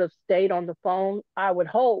have stayed on the phone. I would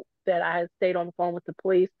hope that I had stayed on the phone with the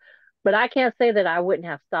police, but I can't say that I wouldn't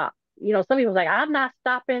have stopped. Some people like, I'm not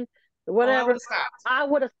stopping, oh, I would whatever. have stopped. I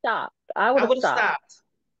would have stopped. I would I have would have stopped. stopped.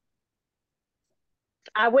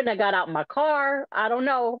 I wouldn't have got out my car. I don't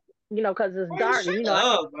know, because it's Man, dark. shut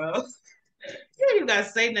up, bro. You don't even gotta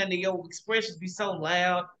say nothing. Your expressions be so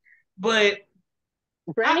loud. But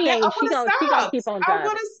Granny I ain't. would have She gonna stopped. keep on I would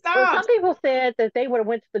driving. have Well, some stopped. people said that they would have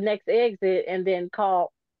went to the next exit and then called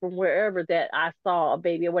from wherever that I saw a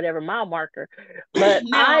baby or whatever mile marker. But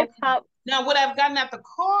I now, pop. now would I have gotten out the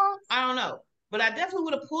car? I don't know. But I definitely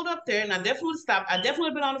would have pulled up there and I definitely would have stopped. I definitely would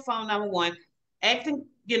have been on the phone 911, acting,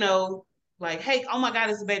 like, hey, oh my God,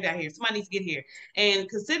 there's a baby out here. Somebody needs to get here. And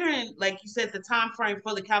considering, like you said, the time frame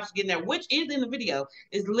for the cops getting there, which is in the video,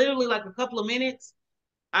 is literally like a couple of minutes.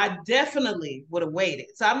 I definitely would have waited.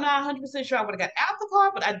 So I'm not 100% sure I would have got out the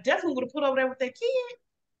car, but I definitely would have put over there with that kid.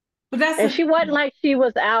 But that's And the she wasn't like she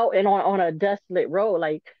was out and on a desolate road.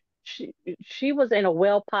 Like she she was in a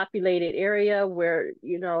well populated area where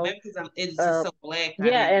Maybe because it's just uh so black.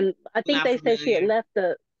 yeah, and I I'm think not they said familiar.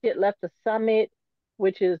 she had left the Summit,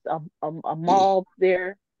 which is a mall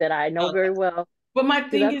there that I know very Okay. well. but my She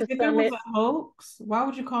thing left is the if it was Summit. a hoax, why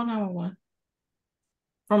would you call 911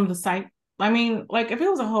 from the site? I mean, like if it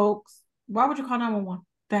was a hoax, why would you call 911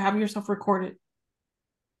 to have yourself recorded?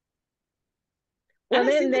 Well,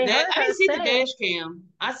 then they heard I didn't her see the say, dash cam.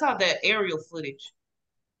 I saw that aerial footage.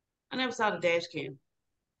 I never saw the dash cam.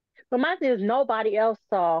 but my thing is nobody else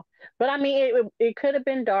saw. But I mean, it could have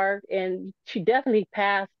been dark, and she definitely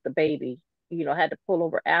passed the baby. Had to pull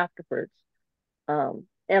over afterwards.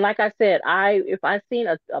 And like I said, if I seen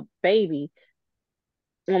a baby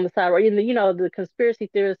on the side, or the conspiracy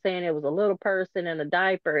theorists saying it was a little person in a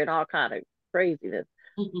diaper and all kind of craziness.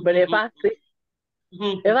 But if I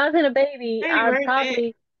seen a baby, Hey, I'd right back.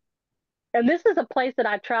 probably. And this is a place that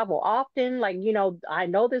I travel often. Like, I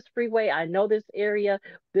know this freeway, I know this area.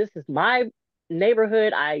 This is my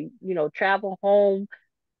neighborhood. I, travel home,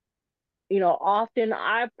 often.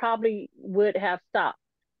 I probably would have stopped.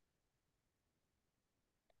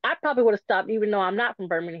 I probably would have stopped, even though I'm not from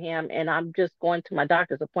Birmingham and I'm just going to my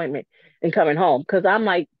doctor's appointment and coming home. Cause I'm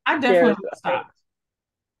like, I definitely there's would have a baby. stopped.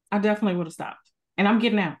 I definitely would have stopped. And I'm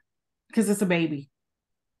getting out because it's a baby.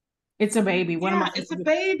 It's a baby. One of my Yeah, it's a sisters,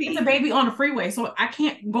 it's a baby. baby on the freeway. So I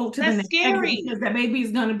can't go to the That's next exit scary. because that baby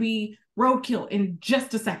is going to be roadkill in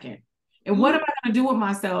just a second. And what am Mhm. I going to do with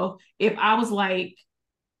myself if I was like,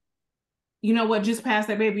 you know what, just pass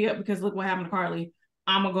that baby up because look what happened to Carlee.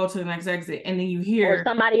 I'm going to go to the next exit. And then you Or hear,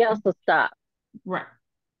 somebody else will stop. right,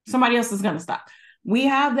 somebody else is going to stop. We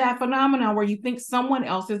have that phenomenon where you think someone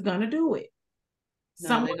else is going to do it.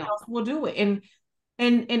 Someone else will do it. And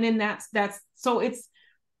then that's so it's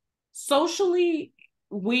socially,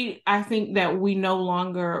 I think that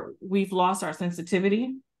we've lost our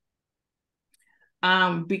sensitivity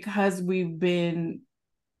because we've been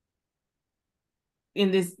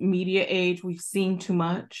in this media age, we've seen too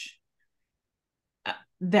much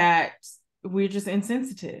that we're just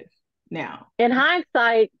insensitive now. In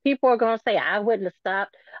hindsight, people are going to say, I wouldn't have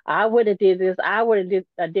stopped. I would have did this. I would have did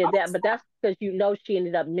that. But that's because she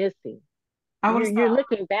ended up missing. You're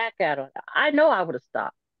looking back at her. I know I would have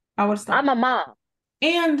stopped. I would have stopped. I'm a mom.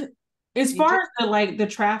 And as far as the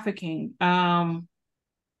trafficking,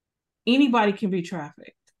 anybody can be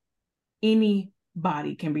trafficked.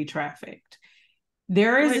 Anybody can be trafficked. They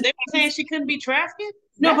were saying she couldn't be trafficked?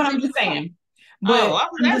 No, but I'm just saying. But I'm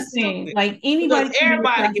just saying, like anybody, because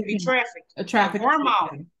everybody can be trafficked. A trafficked grandma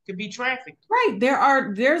can be trafficked. Right.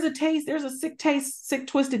 There's a sick,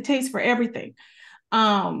 twisted taste for everything.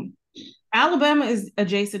 Alabama is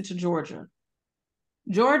adjacent to Georgia.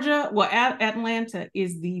 Atlanta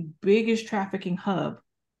is the biggest trafficking hub.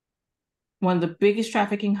 One of the biggest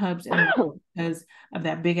trafficking hubs in the world because of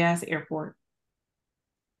that big ass airport.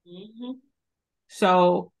 Mm-hmm.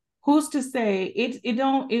 So who's to say it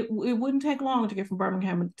wouldn't take long to get from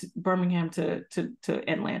Birmingham to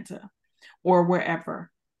Atlanta or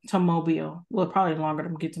wherever, to Mobile. Well, probably longer to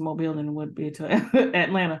get to Mobile than it would be to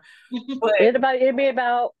Atlanta. But it'd be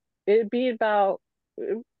about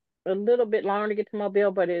a little bit longer to get to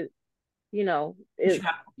Mobile, but you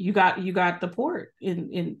got the port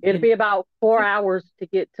it'd be about 4 hours to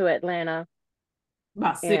get to Atlanta.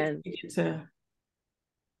 About 6 to get to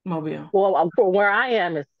Mobile. Well, for where I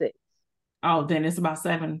am is 6. Oh, then it's about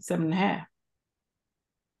 7.5.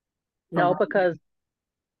 No, because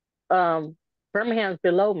Birmingham's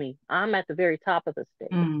below me. I'm at the very top of the state.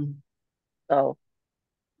 So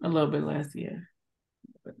a little bit less, yeah.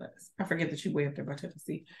 A bit less. I forget that you way up there by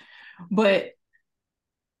Tennessee. But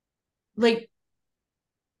like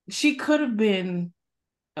she could have been,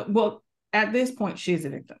 well, at this point, she's a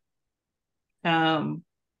victim.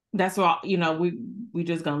 That's why, we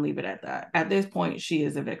just gonna leave it at that. At this point, she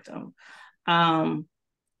is a victim. The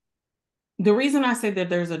reason I say that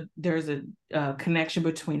there's a connection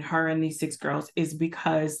between her and these 6 girls is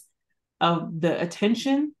because of the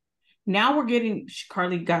attention. Now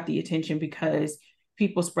Carlee got the attention because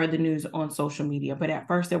people spread the news on social media, but at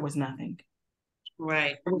first there was nothing.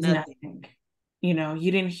 Right. There was nothing.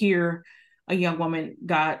 You didn't hear a young woman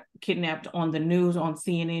got kidnapped on the news on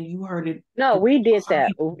CNN. You heard it. No, we did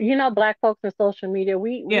that. Black folks in social media.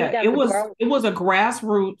 It was a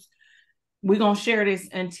grassroots. We're gonna share this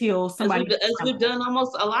until somebody. As we've done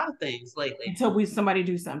almost a lot of things lately. Until somebody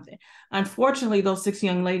do something. Unfortunately, those 6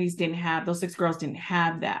 girls didn't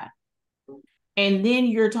have that. And then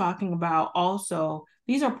you're talking about also,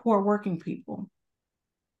 these are poor working people.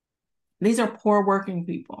 The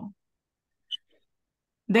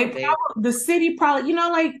city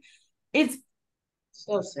probably, it's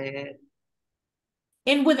so sad.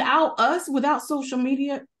 And without social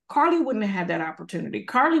media, Carlee wouldn't have had that opportunity.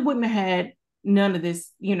 Carlee wouldn't have had none of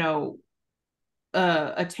this,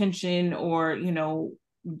 attention or,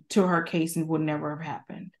 to her case, and would never have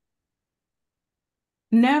happened.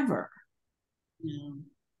 Never. Yeah.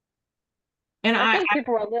 And I think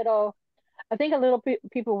people were a little a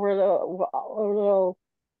little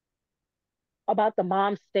about the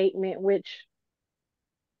mom's statement, which,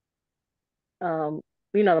 the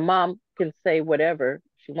mom can say whatever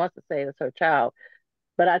she wants to say, it's her child.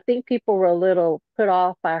 But I think people were a little put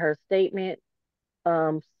off by her statement,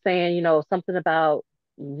 saying, something about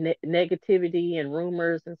negativity and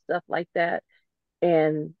rumors and stuff like that.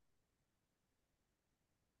 And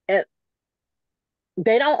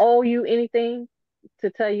they don't owe you anything to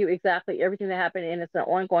tell you exactly everything that happened, and it's an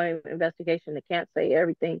ongoing investigation. They can't say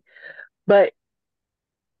everything, but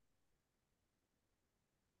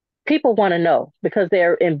people want to know because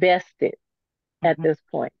they're invested at this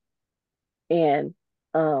point. And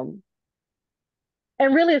really,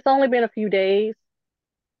 it's only been a few days.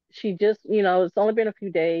 It's only been a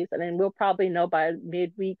few days, and then we'll probably know by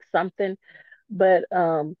midweek something. But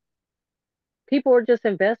people are just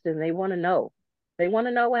invested, and they want to know. They want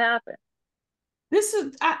to know what happened.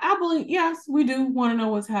 I believe, yes, we do want to know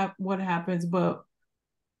what happens, but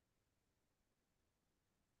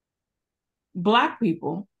Black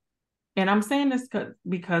people, and I'm saying this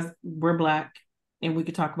because we're Black and we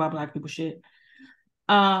could talk about Black people shit.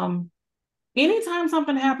 Anytime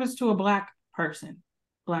something happens to a Black person,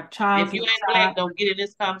 Black child, if you ain't Black, don't get in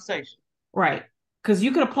this conversation. Right. Because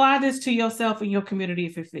you could apply this to yourself and your community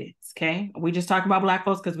if it fits. Okay. We just talk about Black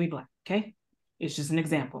folks because we Black. Okay. It's just an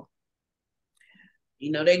example.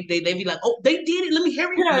 They be like, oh, they did it. Let me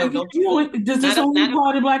hurry. Yeah, No, don't you do it. does this Not up, only not up.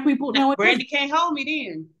 apply to Black people? No, it Brandy doesn't. can't hold me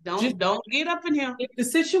then. Just Don't get up in here. if the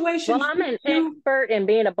situation Well, I'm an fits you, expert in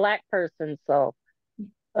being a Black person, so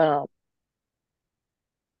um,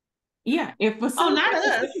 yeah, if for Oh, some not reason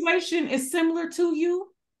the us. situation is similar to you,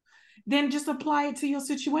 then just apply it to your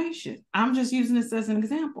situation. I'm just using this as an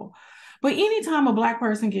example. But anytime a Black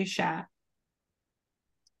person gets shot,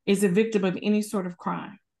 is a victim of any sort of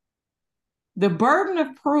crime, the burden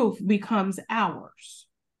of proof becomes ours,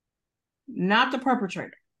 not the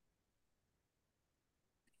perpetrator.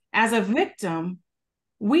 As a victim,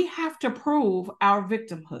 we have to prove our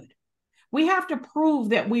victimhood. We have to prove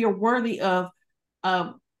that we are worthy of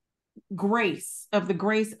grace, of the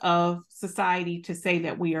grace of society to say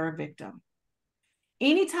that we are a victim.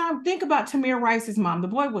 Anytime, think about Tamir Rice's mom. The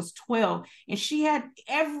boy was 12, and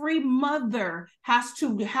every mother has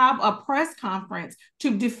to have a press conference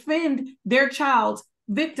to defend their child's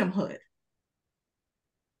victimhood.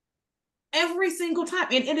 Every single time.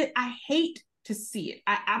 And I hate to see it.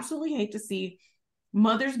 I absolutely hate to see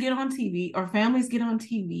mothers get on TV or families get on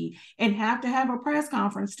TV and have to have a press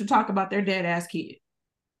conference to talk about their dead ass kid.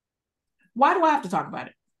 Why do I have to talk about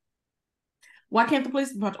it? Why can't the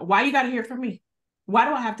police? Why you got to hear from me? Why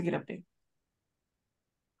do I have to get up there?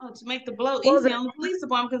 Oh, to make the blow well, easy on the police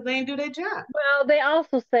department because they ain't do their job. they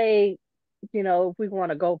also say, if we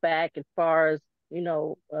want to go back as far as, you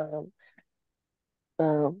know,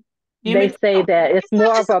 they Image. say that It's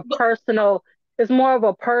not just it's more of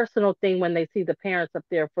a personal thing when they see the parents up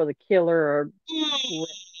there for the killer or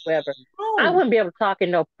whoever. I No, wouldn't be able to talk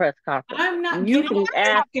in no press conference. I'm not You getting can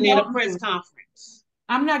ask talking at me. a press conference.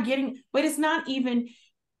 I'm not getting, but it's not even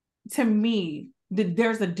to me that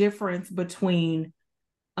there's a difference between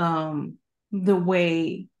the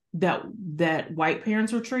way that white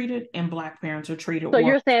parents are treated and Black parents are treated. So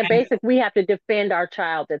you're saying basically we have to defend our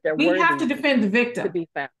child that they're We have worthy to defend the to victim. be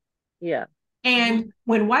found. Yeah. And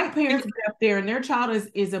when white parents get up there and their child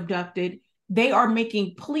is abducted, they are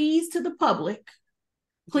making pleas to the public.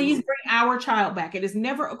 Please bring our child back. It is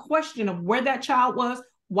never a question of where that child was,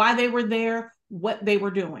 why they were there, what they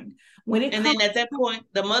were doing. And then at that point,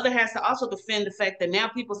 the mother has to also defend the fact that now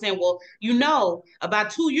people saying, well, about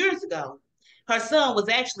 2 years ago, her son was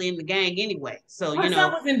actually in the gang anyway. So, her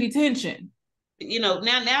son was in detention. now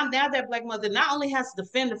that Black mother not only has to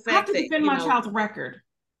defend the I have fact to that, defend my child's record.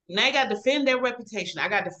 now I got to defend their reputation. I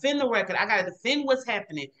got to defend the record. I got to defend what's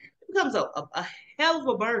happening. It becomes a hell of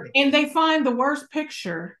a burden. And they find the worst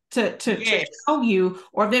picture to show you,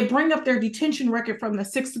 or they bring up their detention record from the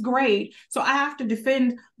 6th grade. So I have to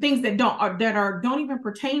defend things that don't even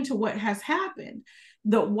pertain to what has happened.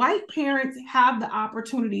 The white parents have the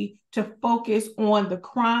opportunity to focus on the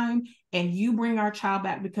crime, and you bring our child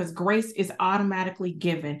back because grace is automatically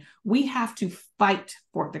given. We have to fight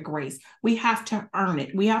for the grace. We have to earn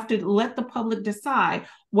it. We have to let the public decide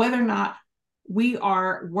whether or not we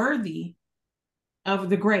are worthy of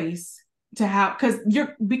the grace to have,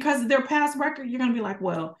 because of their past record, you're going to be like,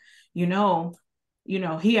 well, he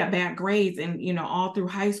had bad grades and all through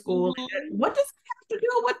high school. Mm-hmm. What does it have to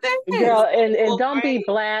do with that? Girl, and don't be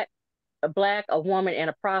black, a woman, and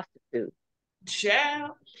a prostitute.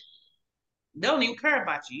 Child, they don't even care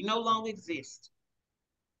about you. You no longer exist.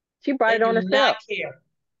 She brought it on herself. Not care.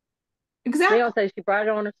 Exactly. They don't say she brought it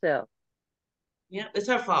on herself. Yeah, it's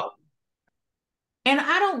her fault. And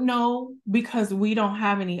I don't know, because we don't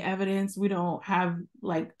have any evidence. We don't have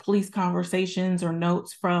like police conversations or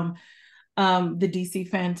notes from the DC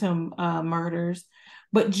Phantom murders.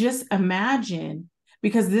 But just imagine,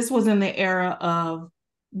 because this was in the era of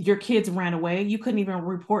your kids ran away. You couldn't even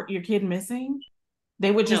report your kid missing.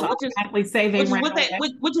 They would just automatically say they ran away.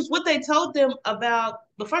 Which is what they told them about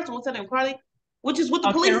the first one. What's her name, Carlee? Which is what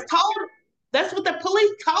the police told. That's what the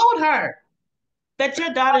police told her. That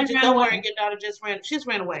your daughter just don't worry, your daughter just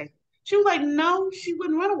ran away. She was like, no, she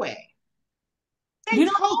wouldn't run away. They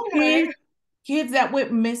told her. Kids that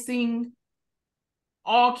went missing,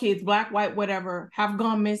 all kids, Black, white, whatever, have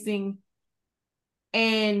gone missing.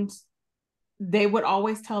 And they would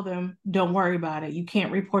always tell them, don't worry about it. You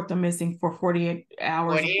can't report them missing for 48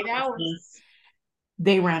 hours. 48 hours.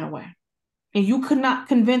 They ran away. And you could not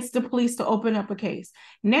convince the police to open up a case.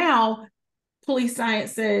 Now, police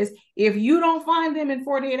science says, if you don't find them in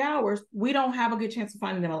 48 hours, we don't have a good chance of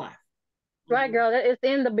finding them alive. Right, girl. It's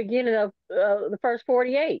in the beginning of the first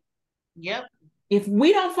 48. Yep. If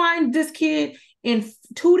we don't find this kid in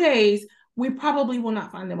 2 days, we probably will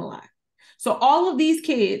not find them alive. So all of these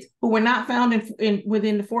kids who were not found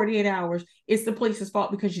within the 48 hours, it's the police's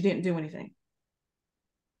fault because you didn't do anything.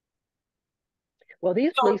 Well,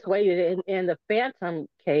 these police waited in the Phantom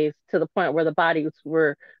case to the point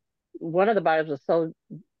where one of the bodies was so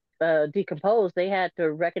decomposed, they had to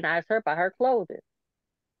recognize her by her clothing.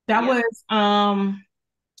 That was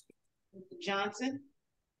Johnson.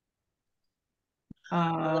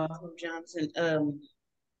 Johnson.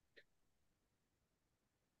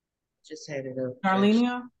 Just had it up.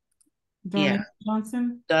 Darlene Yeah.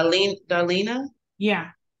 Johnson. Darlena.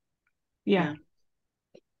 Yeah.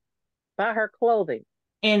 By her clothing.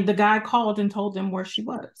 And the guy called and told them where she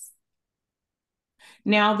was.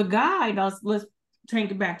 Now the guy, let's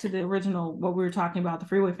take it back to the original, what we were talking about, the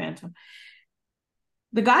Freeway Phantom.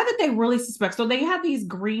 The guy that they really suspect, so they had these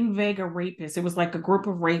Green Vega rapists. It was like a group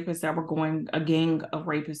of rapists that were a gang of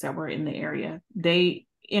rapists that were in the area. They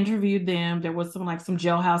interviewed them. There was some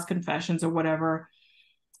jailhouse confessions or whatever.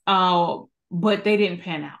 But they didn't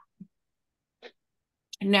pan out.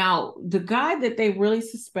 Now, the guy that they really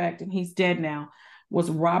suspect, and he's dead now, was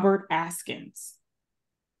Robert Askins.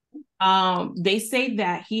 They say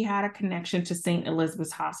that he had a connection to St.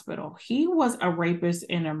 Elizabeth's Hospital. He was a rapist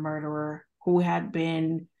and a murderer who had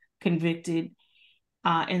been convicted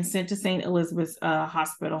and sent to St. Elizabeth's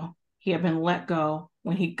Hospital. He had been let go.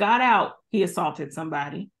 When he got out, he assaulted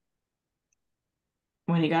somebody.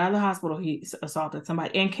 When he got out of the hospital, he assaulted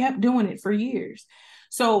somebody and kept doing it for years.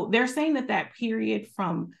 So they're saying that period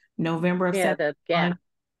from November of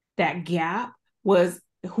that gap was,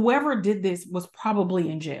 whoever did this was probably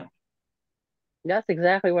in jail. That's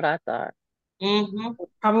exactly what I thought. Mm-hmm.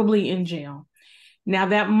 Probably in jail. Now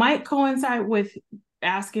that might coincide with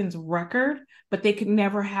Askin's record, but they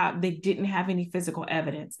didn't have any physical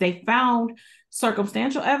evidence. They found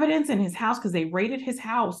circumstantial evidence in his house because they raided his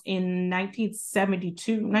house in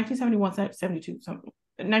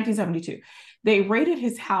 1972. They raided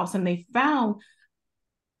his house and they found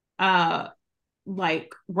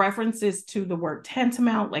like references to the word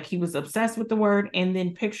tantamount, like he was obsessed with the word, and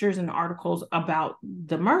then pictures and articles about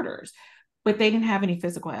the murders, but they didn't have any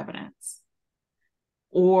physical evidence.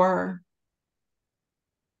 Or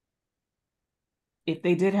if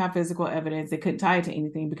they did have physical evidence, they couldn't tie it to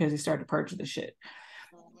anything because they started to purge the shit.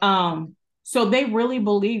 So they really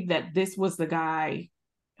believe that this was the guy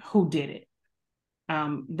who did it.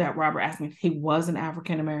 That Robert asked me, he was an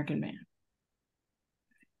African-American man.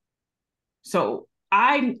 So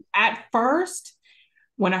when I first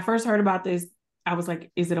heard about this, I was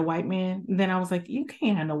like, is it a white man? And then I was like, you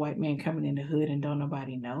can't have no white man coming in the hood and don't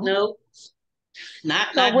nobody know. Nope.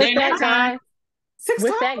 Not with that time.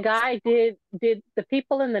 That guy, did the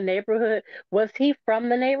people in the neighborhood, was he from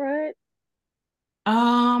the neighborhood?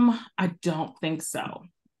 I don't think so.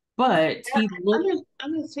 But I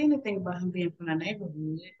didn't see anything about him being from the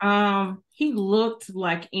neighborhood. He looked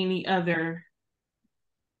like any other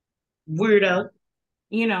weirdo,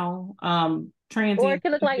 transient. Or it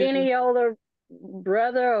could look like any older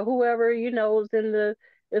brother or whoever, is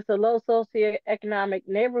it's a low socioeconomic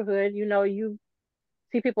neighborhood. You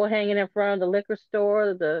see people hanging in front of the liquor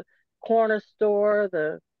store, the corner store,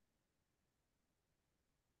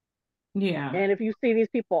 and if you see these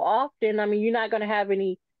people often, I mean, you're not going to have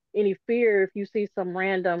any fear if you see some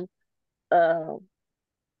random,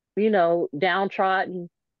 downtrodden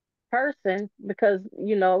person, because,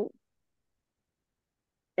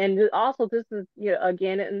 and also this is,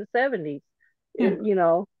 again, in the 70s, it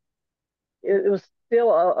was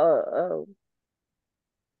still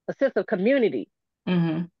a sense of community.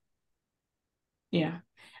 Mm-hmm. Yeah.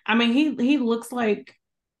 I mean, he looks like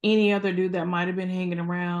any other dude that might have been hanging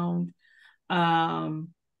around. I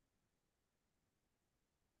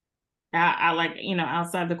like,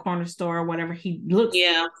 outside the corner store or whatever. He looks,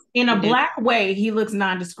 in a black way, he looks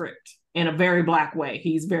nondescript. In a very black way,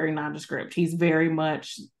 he's very nondescript. He's very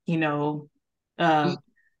much, a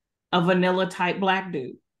vanilla type black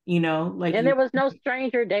dude, and there was no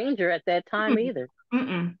stranger danger at that time either.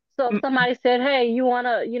 Mm-mm. So if somebody said, hey, you want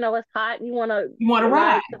to, it's hot, you want to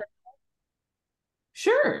ride?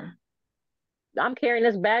 Sure. I'm carrying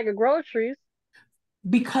this bag of groceries.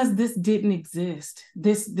 Because this didn't exist.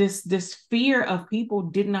 This fear of people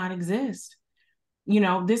did not exist.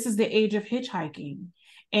 This is the age of hitchhiking.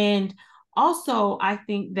 And also, I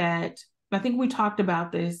think we talked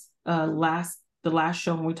about this the last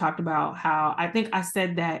show when we talked about how I think I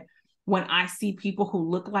said that when I see people who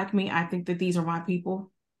look like me, I think that these are my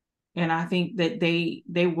people. And I think that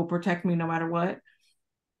they will protect me no matter what.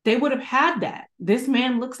 They would have had that. This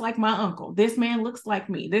man looks like my uncle. This man looks like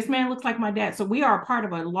me. This man looks like my dad. So we are a part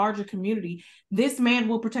of a larger community. This man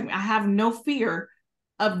will protect me. I have no fear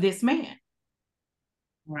of this man.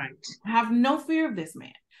 Right. I have no fear of this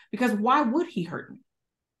man, because why would he hurt me?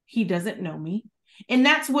 He doesn't know me. And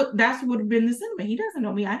that's what would have been the sentiment. He doesn't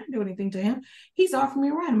know me. I didn't do anything to him. He's offering me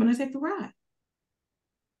a ride. I'm going to take the ride.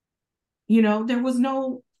 You know, there was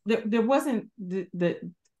no, there wasn't the,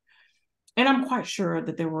 and I'm quite sure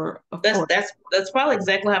that there were, of course. That's probably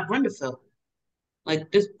exactly how Brenda felt.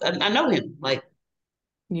 Like this, I know him. Like,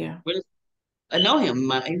 yeah, I know him.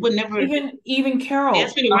 He would never even Carol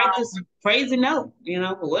ask me to write this crazy note, you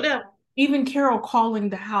know, or whatever. Even Carol calling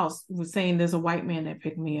the house was saying there's a white man that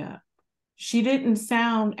picked me up. She didn't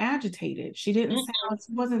sound agitated. She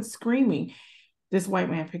wasn't screaming. This white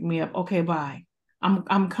man picked me up. Okay, bye.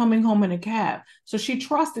 I'm coming home in a cab. So she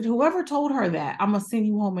trusted whoever told her that I'm gonna send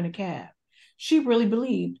you home in a cab. She really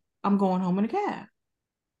believed I'm going home in a cab.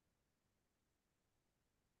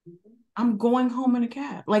 I'm going home in a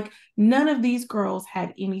cab. Like none of these girls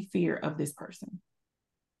had any fear of this person.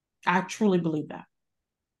 I truly believe that.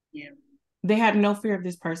 Yeah. They had no fear of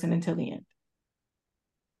this person until the end.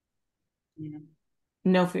 Yeah.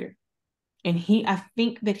 No fear. And I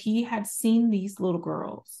think that he had seen these little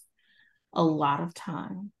girls a lot of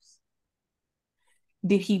times.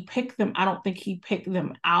 Did he pick them? I don't think he picked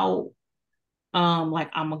them out. Like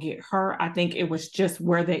I'm gonna get her. I think it was just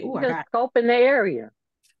where they scoping the area.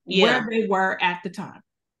 Where they were at the time.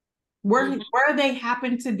 Where they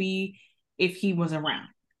happened to be if he was around.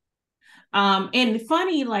 And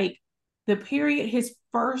funny, like the period, his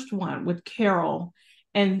first one with Carol,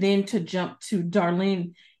 and then to jump to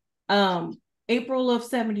Darlene, April of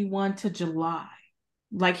 71 to July.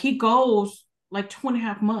 Like he goes like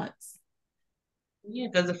 2.5 months. Yeah,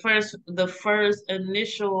 because the first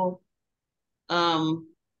initial,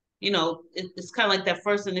 you know, it's kind of like that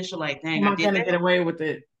first initial, like, dang, am I gonna get away with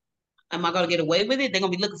it? Am I gonna get away with it? They're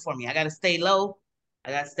gonna be looking for me. I gotta stay low.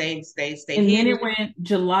 I gotta stay and hidden. Then it went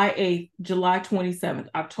July 8th, July 27th,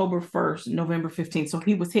 October 1st, November 15th. So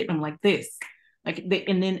he was hitting them like this.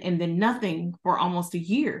 And then nothing for almost a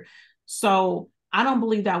year. So I don't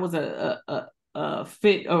believe that was a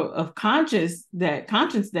fit of conscience that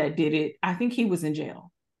did it. I think he was in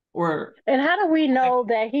jail. And how do we know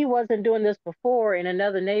that he wasn't doing this before in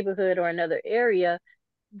another neighborhood or another area?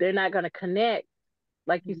 They're not going to connect.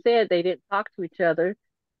 Like you said, they didn't talk to each other.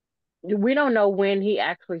 We don't know when he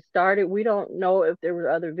actually started. We don't know if there were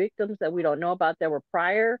other victims that we don't know about that were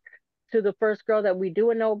prior to the first girl that we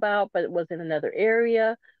do know about, but it was in another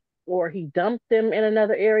area, or he dumped them in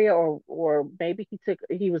another area, or maybe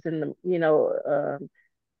he was in the,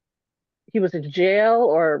 he was in jail,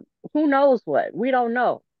 or who knows what. We don't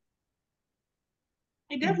know.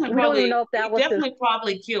 He definitely we don't even know if that was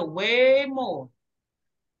probably killed way more.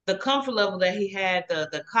 The comfort level that he had,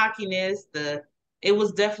 the cockiness, it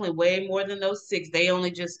was definitely way more than those 6. They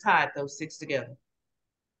only just tied those 6 together.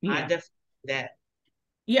 Yeah. I definitely that.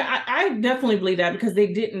 Yeah, I definitely believe that because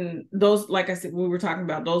they didn't, those, like I said, we were talking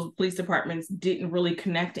about, those police departments didn't really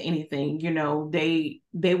connect to anything. You know, they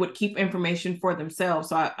would keep information for themselves.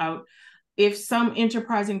 So if some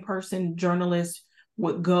enterprising person, journalist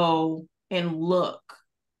would go and look,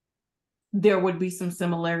 there would be some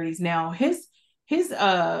similarities. Now his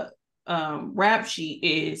rap sheet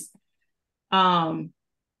is so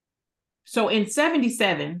in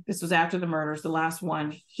 77, this was after the murders, the last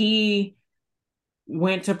one, he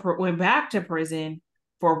went back to prison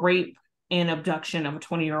for rape and abduction of a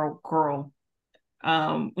 20-year-old girl,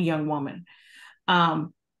 young woman.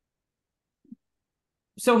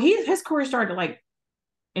 So his career started like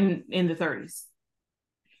in the 30s.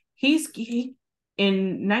 He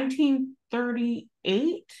in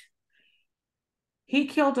 1938, he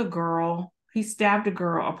killed a girl. He stabbed a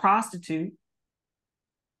girl, a prostitute.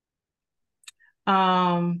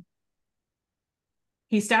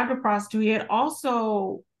 He stabbed a prostitute. He had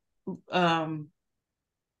also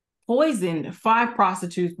poisoned 5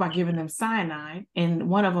 prostitutes by giving them cyanide, and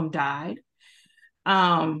one of them died.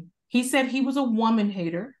 He said he was a woman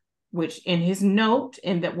hater, which in his note,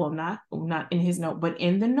 and that, well, not in his note, but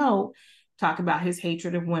in the note, talk about his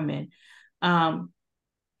hatred of women.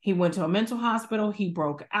 He went to a mental hospital. He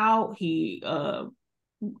broke out. He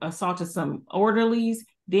assaulted some orderlies.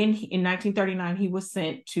 Then in 1939, he was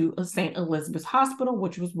sent to a St. Elizabeth's Hospital,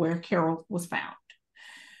 which was where Carol was found.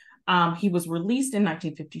 He was released in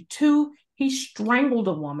 1952. He strangled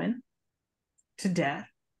a woman to death.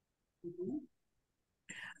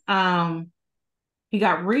 He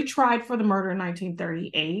got retried for the murder in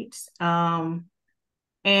 1938.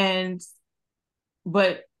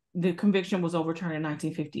 But the conviction was overturned in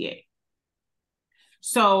 1958.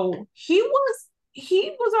 So he was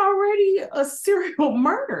already a serial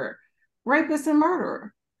murderer, rapist and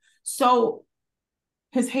murderer. So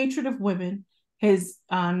his hatred of women, his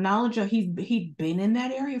knowledge of, he'd been in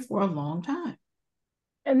that area for a long time.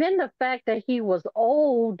 And then the fact that he was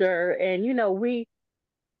older, and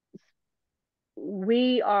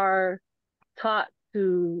we are taught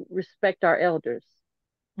to respect our elders.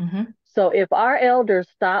 Mm-hmm. So if our elder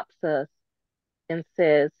stops us and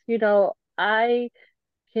says, I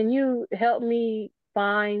can you help me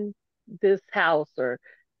find this house, or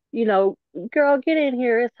girl, get in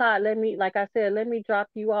here, it's hot, like I said, let me drop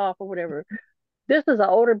you off or whatever. This is an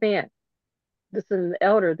older man. This is an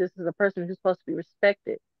elder. This is a person who's supposed to be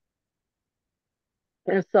respected.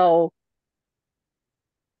 And so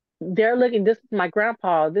they're looking, this is my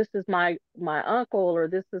grandpa, this is my uncle, or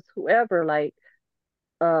this is whoever, like,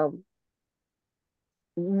 um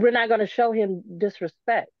we're not going to show him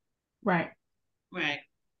disrespect. Right. Right.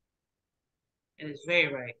 It is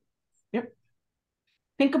very right. Yep.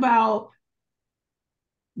 Think about,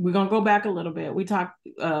 we're gonna go back a little bit. We talked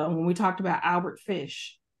when we talked about Albert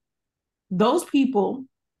Fish. Those people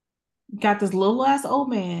got this little ass old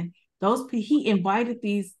man. He invited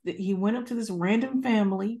these. He went up to this random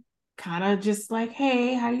family, kind of just like,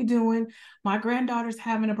 "Hey, how you doing? My granddaughter's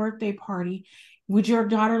having a birthday party. Would your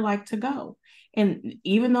daughter like to go?" And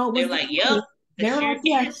even though it They're was like, yep, they they were sure like,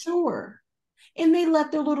 "Yeah, can. sure." And they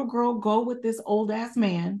let their little girl go with this old ass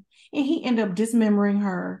man, and he ended up dismembering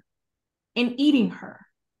her and eating her,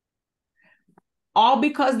 all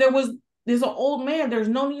because there's an old man. There's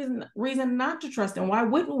no reason not to trust him. Why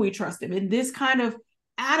wouldn't we trust him? In this kind of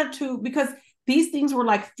attitude, because these things were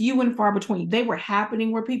like few and far between. They were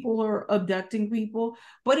happening where people were abducting people,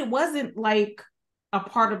 but it wasn't like a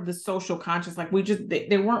part of the social conscious. Like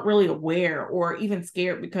they weren't really aware or even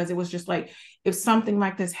scared, because it was just like, if something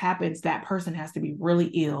like this happens, that person has to be really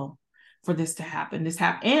ill for this to happen.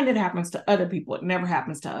 And it happens to other people. It never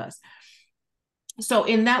happens to us. So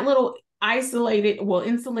in that little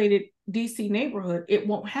insulated DC neighborhood, it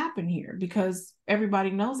won't happen here because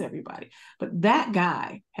everybody knows everybody. But that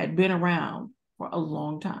guy had been around for a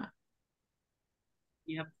long time.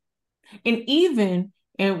 Yep.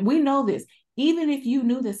 And we know this, even if you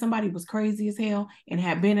knew that somebody was crazy as hell and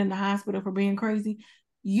had been in the hospital for being crazy,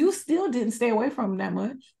 you still didn't stay away from them that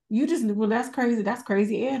much. You just knew, well, that's crazy. That's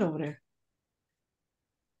crazy Ed over there.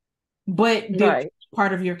 But they were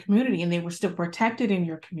part of your community, and they were still protected in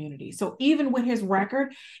your community. So even with his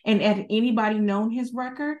record, and had anybody known his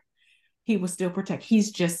record, he was still protected.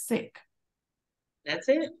 He's just sick. That's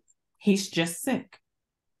it. He's just sick.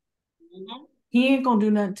 Mm-hmm. He ain't gonna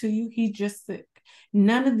do nothing to you. He's just sick.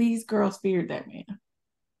 None of these girls feared that man.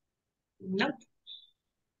 Nope.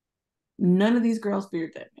 None of these girls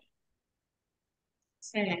feared that man.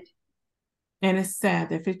 Sad. And it's sad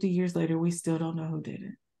that 50 years later, we still don't know who did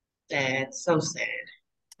it. Sad. So sad.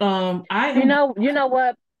 You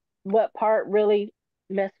know what part really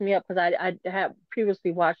messed me up, because I have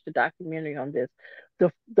previously watched a documentary on this.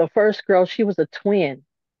 The first girl, she was a twin.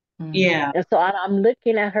 Yeah. And so I'm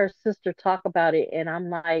looking at her sister talk about it, and I'm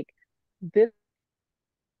like, this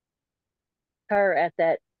her at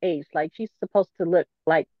that age, like she's supposed to look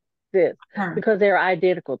like this, because they're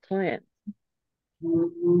identical twins.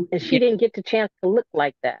 Mm-hmm. And she didn't get the chance to look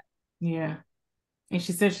like that. Yeah. And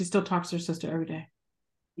she said she still talks to her sister every day.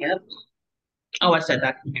 Yep. I watched that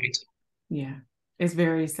documentary too. Yeah. It's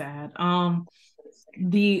very sad.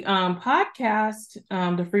 The podcast,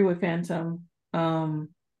 the Freeway Phantom,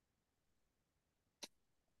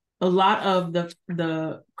 a lot of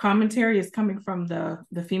the commentary is coming from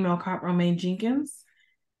the female cop, Romaine Jenkins,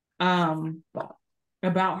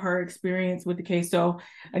 about her experience with the case. So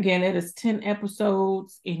again, it is 10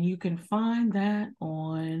 episodes, and you can find that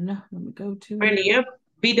on, let me go to Brandy, your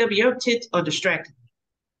BW, your tits are distracting.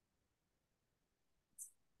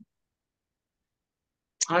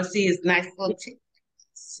 All I see is nice little tits.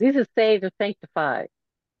 These are saved and sanctified.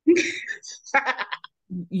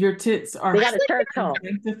 Your tits are, they got a church home.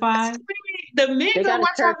 Sanctified. The men gonna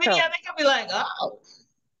watch our video, they gonna be like, oh,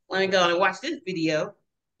 let me go and watch this video,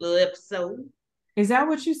 little episode. Is that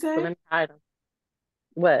what you said? So let me hide them.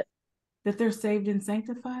 What? That they're saved and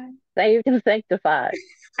sanctified? Saved and sanctified.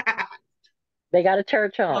 They got a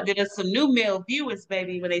church home. I'll get us some new male viewers,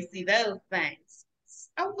 baby, when they see those things.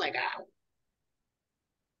 I was like, oh.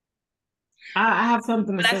 I have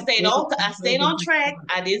something to but say. I stayed on track.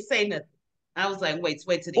 I didn't say nothing. I was like, wait to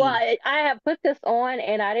the end. Well, I have put this on,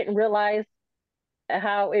 and I didn't realize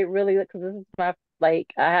how it really, because this is my, like,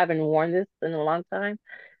 I haven't worn this in a long time,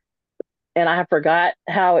 and I forgot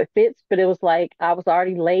how it fits, but it was like I was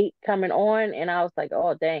already late coming on, and I was like,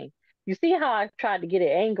 oh dang. You see how I tried to get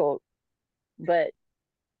it angled, but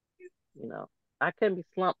I couldn't be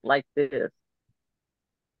slumped like this.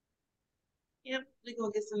 Yep, we're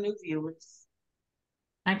gonna get some new viewers.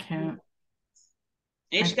 I can't.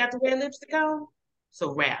 And she got to wear lipstick on? It's a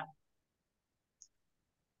wrap.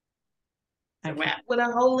 It's I a can't. wrap with a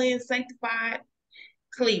holy and sanctified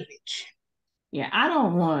cleavage. Yeah, I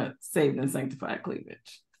don't want saved and sanctified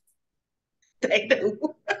cleavage. They do.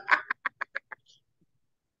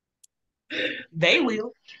 They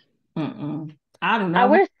will. I do I not.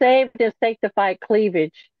 wish saved and sanctified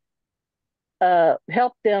cleavage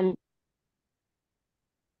help them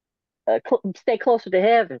stay closer to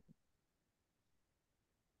heaven.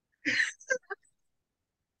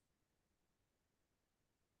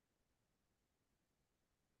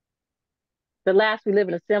 The last we live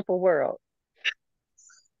in a simple world.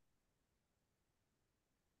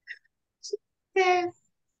 Yes.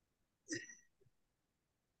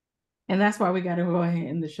 And that's why we got to go ahead and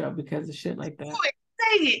end the show because of shit like that.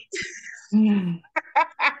 Dang it.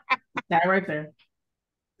 That right there.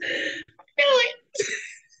 Do it.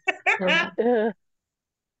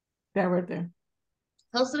 That right there.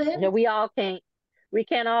 Close to the head. We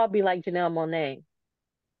can't all be like Janelle Monáe.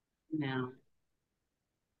 No.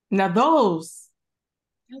 Now those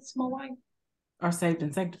That's my wife. are saved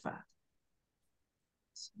and sanctified.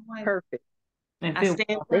 That's my wife. Perfect. And I feel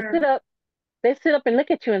stand for They her. sit up and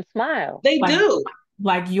look at you and smile. They like, do.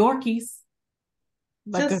 like Yorkies.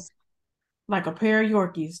 Just Like a pair of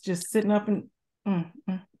Yorkies just sitting up and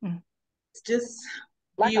just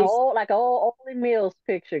Like a old Ole Mills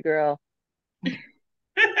picture, girl.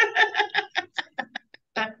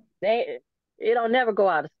 It'll never go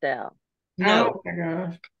out of style. No, oh my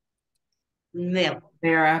gosh. never.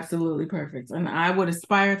 They are absolutely perfect. And I would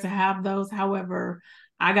aspire to have those. However,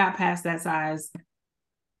 I got past that size.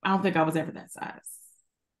 I don't think I was ever that size.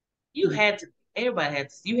 You had to. Everybody had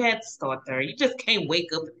to. You had to start there. You just can't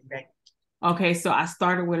wake up and be like, Okay, so I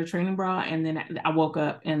started with a training bra and then I woke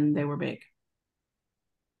up and they were big.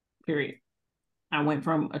 Period. I went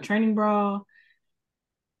from a training bra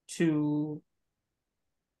to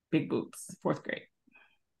big boobs, 4th grade.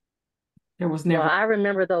 There was never. Well, I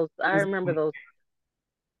remember those. I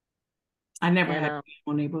never and, had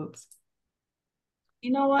Monet boobs.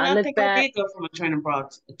 you know what? I I look think back. I did go from a training bra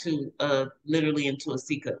to literally into a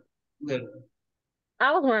C cup. Literally.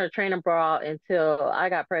 I was wearing a training bra until I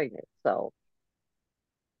got pregnant. So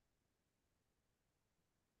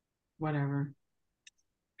Whatever.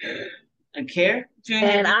 I care.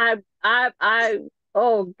 and I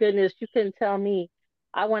oh goodness, you couldn't tell me.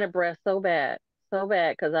 I wanted breasts so bad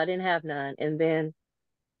because I didn't have none. And then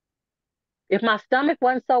if my stomach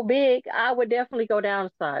wasn't so big, I would definitely go down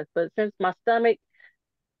a size. But since my stomach,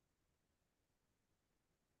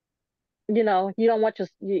 you don't want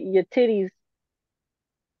your titties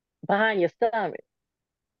behind your stomach.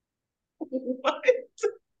 What?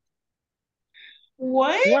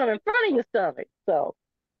 What? You want them in front of your stomach. So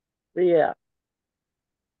yeah.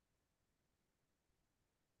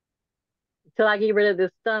 Until I get rid of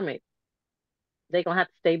this stomach, they're gonna have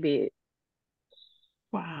to stay big.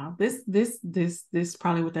 Wow. This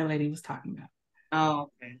probably what that lady was talking about.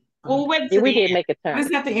 Oh, okay. Well, wait Yeah, we the did end. make a turn. This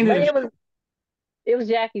is not the end But of the show. it was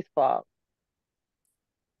Jackie's fault.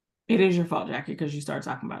 It is your fault, Jackie, because you started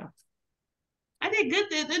talking about it. I did good.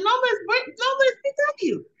 The numbers be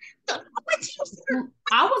you.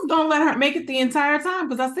 I was gonna let her make it the entire time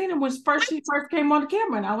because I seen him when she first came on the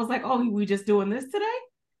camera, and I was like, "Oh, we just doing this today?"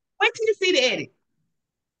 Wait till you see the edit.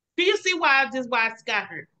 Do you see why I got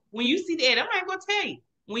her? When you see the edit, I'm not gonna tell you.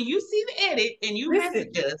 When you see the edit and you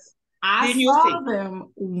message us, I then you'll saw see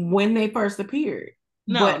them when they first appeared.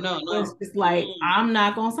 No. It's just like I'm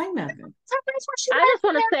not gonna say nothing. I just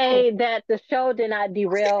want to say that the show did not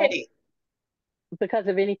derail because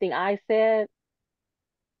of anything I said.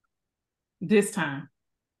 This time.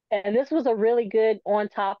 And this was a really good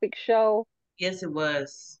on-topic show. Yes, it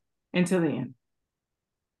was. Until the end.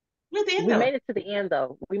 We made it to the end,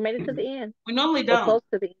 though. We made it to the end. We normally don't. Close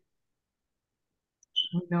to the end.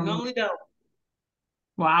 We normally don't.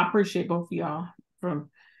 Well, I appreciate both of y'all, from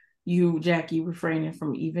you, Jackie, refraining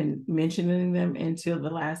from even mentioning them until the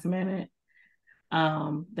last minute.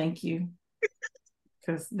 Thank you.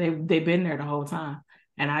 Because they've been there the whole time.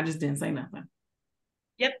 And I just didn't say nothing.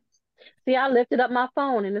 Yep. See, I lifted up my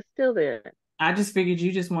phone and it's still there. I just figured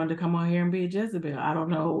you just wanted to come on here and be a Jezebel. I don't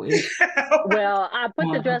know if well, I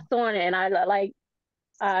put the dress on and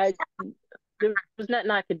there was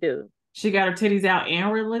nothing I could do. She got her titties out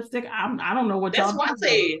and red lipstick. I don't know what That's y'all. That's what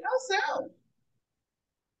I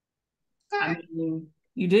said. I mean,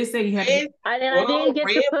 you did say you had to. I didn't get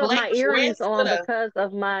to put my earrings on because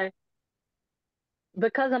of my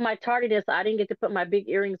tardiness. I didn't get to put my big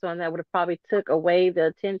earrings on. That would have probably took away the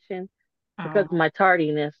attention. because of my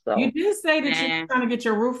tardiness. So you did say that Nah. you're trying to get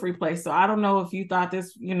your roof replaced. So I don't know if you thought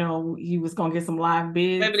this, you was gonna get some live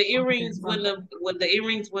bids. Maybe the earrings wouldn't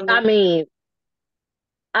I have.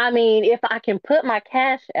 mean, if I can put my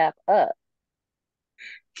Cash App up.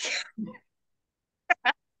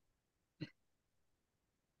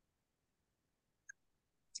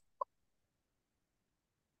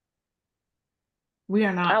 We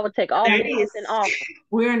are not. I would take all bids and offers.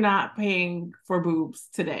 We're not paying for boobs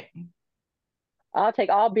today. I'll take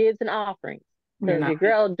all bids and offerings. Because your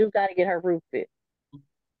girl do got to get her roof fit.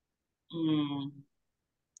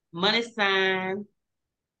 Money sign.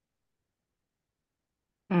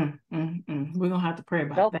 We're gonna have to pray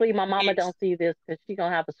about that. Hopefully my mama don't see this because she's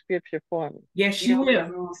gonna have a scripture for me. Yes, she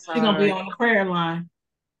will. She's gonna be on the prayer line.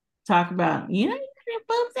 Talk about, you got your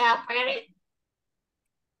boobs out, Freddie.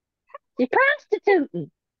 You're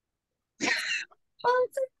prostituting.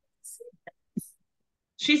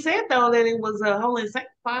 She said though that it was a holy and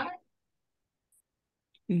sanctified.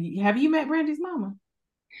 Have you met Brandy's mama?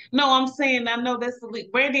 No, I'm saying I know that's the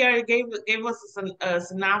lead. Brandy already gave us a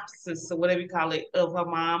synopsis or whatever you call it of her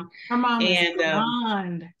mom. Her mom is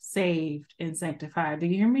beyond saved and sanctified. Do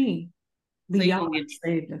you hear me? Beyond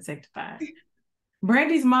saved and sanctified.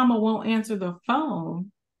 Brandy's mama won't answer the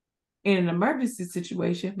phone in an emergency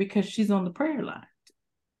situation because she's on the prayer line.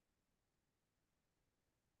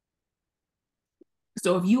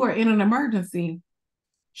 So if you are in an emergency,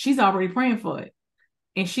 she's already praying for it.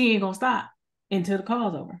 And she ain't gonna stop until the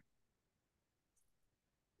call's over.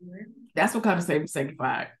 That's what kind of saved and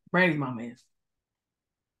sanctified Brandy's mama is.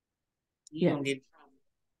 Yeah,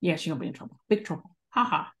 she's gonna be in trouble. Big trouble.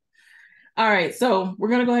 Haha. All right, so we're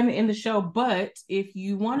gonna go ahead and end the show. But if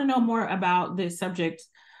you want to know more about this subject,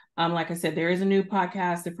 like I said, there is a new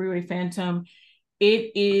podcast, the Freeway Phantom.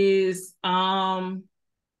 It is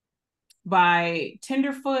by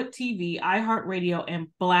Tenderfoot TV, iHeartRadio, and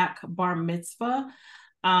Black Bar Mitzvah.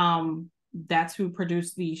 That's who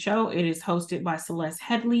produced the show. It is hosted by Celeste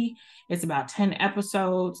Headley. It's about 10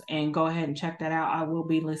 episodes, and go ahead and check that out. I will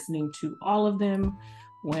be listening to all of them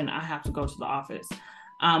when I have to go to the office.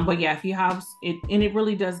 But yeah, if you have it, and it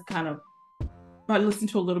really does kind of, I listened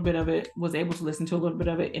to a little bit of it, was able to listen to a little bit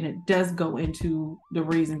of it, and it does go into the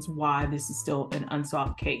reasons why this is still an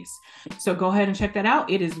unsolved case. So go ahead and check that out.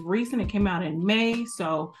 It is recent. It came out in May,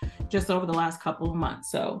 so just over the last couple of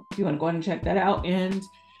months. So if you want to go ahead and check that out. And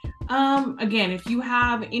again, if you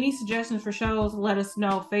have any suggestions for shows, let us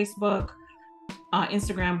know. Facebook,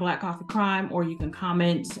 Instagram, Black Coffee Crime, or you can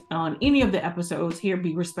comment on any of the episodes here.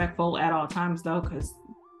 Be respectful at all times though, because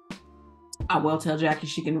I will tell Jackie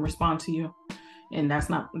she can respond to you. And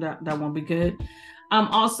that won't be good.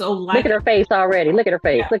 Also, look at her face already. Look at her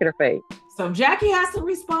face. Yeah. Look at her face. So if Jackie has to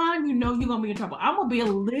respond, you're gonna be in trouble. I'm gonna give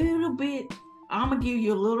you a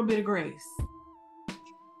little bit of grace.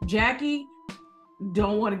 Jackie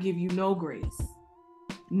don't want to give you no grace.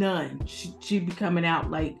 None. She'd be coming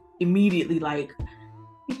out like immediately, like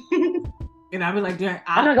and I'd be like,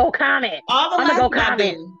 I'm gonna go comment. I'm gonna go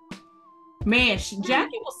comment. Man,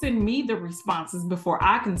 Jackie will send me the responses before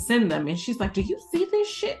I can send them. And she's like, do you see this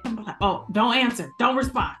shit? I'm like, oh, don't answer. Don't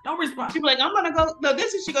respond. She's like, I'm going to go. No,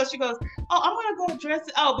 this is, she goes, oh, I'm going to go address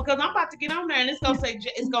it. Oh, because I'm about to get on there and it's going to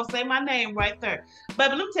say my name right there. But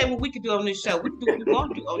let me tell you what we can do on this show. We can do what we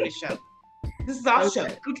want to do on this show. This is our show.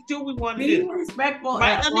 We can do what we want to do. Be respectful.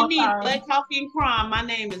 Right underneath Black Coffee and Crime, my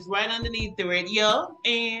name is right underneath the radio.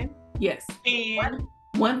 And yes. And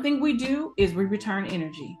one thing we do is we return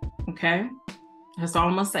energy. Okay, that's all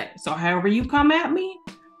I'm gonna say. So however you come at me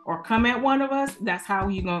or come at one of us, that's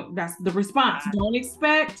the response. Don't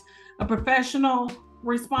expect a professional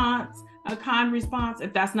response, a kind response,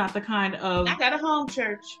 if that's not the kind of. I got a home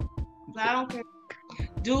church. I don't care.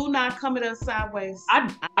 Do not come at us sideways.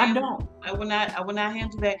 I don't. I will not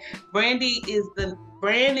handle that. Brandy is the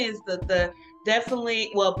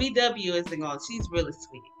definitely, well, BW isn't going. She's really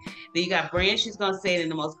sweet. Then you got Brand. She's gonna say it in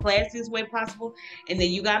the most classiest way possible. And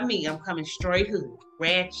then you got me. I'm coming straight hood,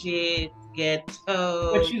 ratchet,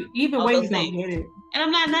 ghetto. But either way, you don't get it. And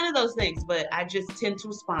I'm not none of those things, but I just tend to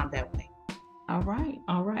respond that way. All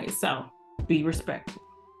right. So be respectful,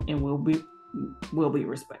 and we'll be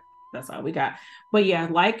respectful. That's all we got. But yeah,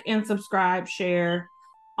 like and subscribe, share.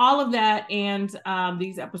 All of that, and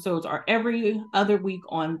these episodes are every other week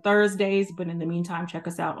on Thursdays. But in the meantime, check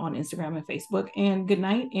us out on Instagram and Facebook. And good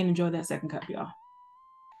night, and enjoy that second cup, y'all.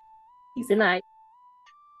 Good night.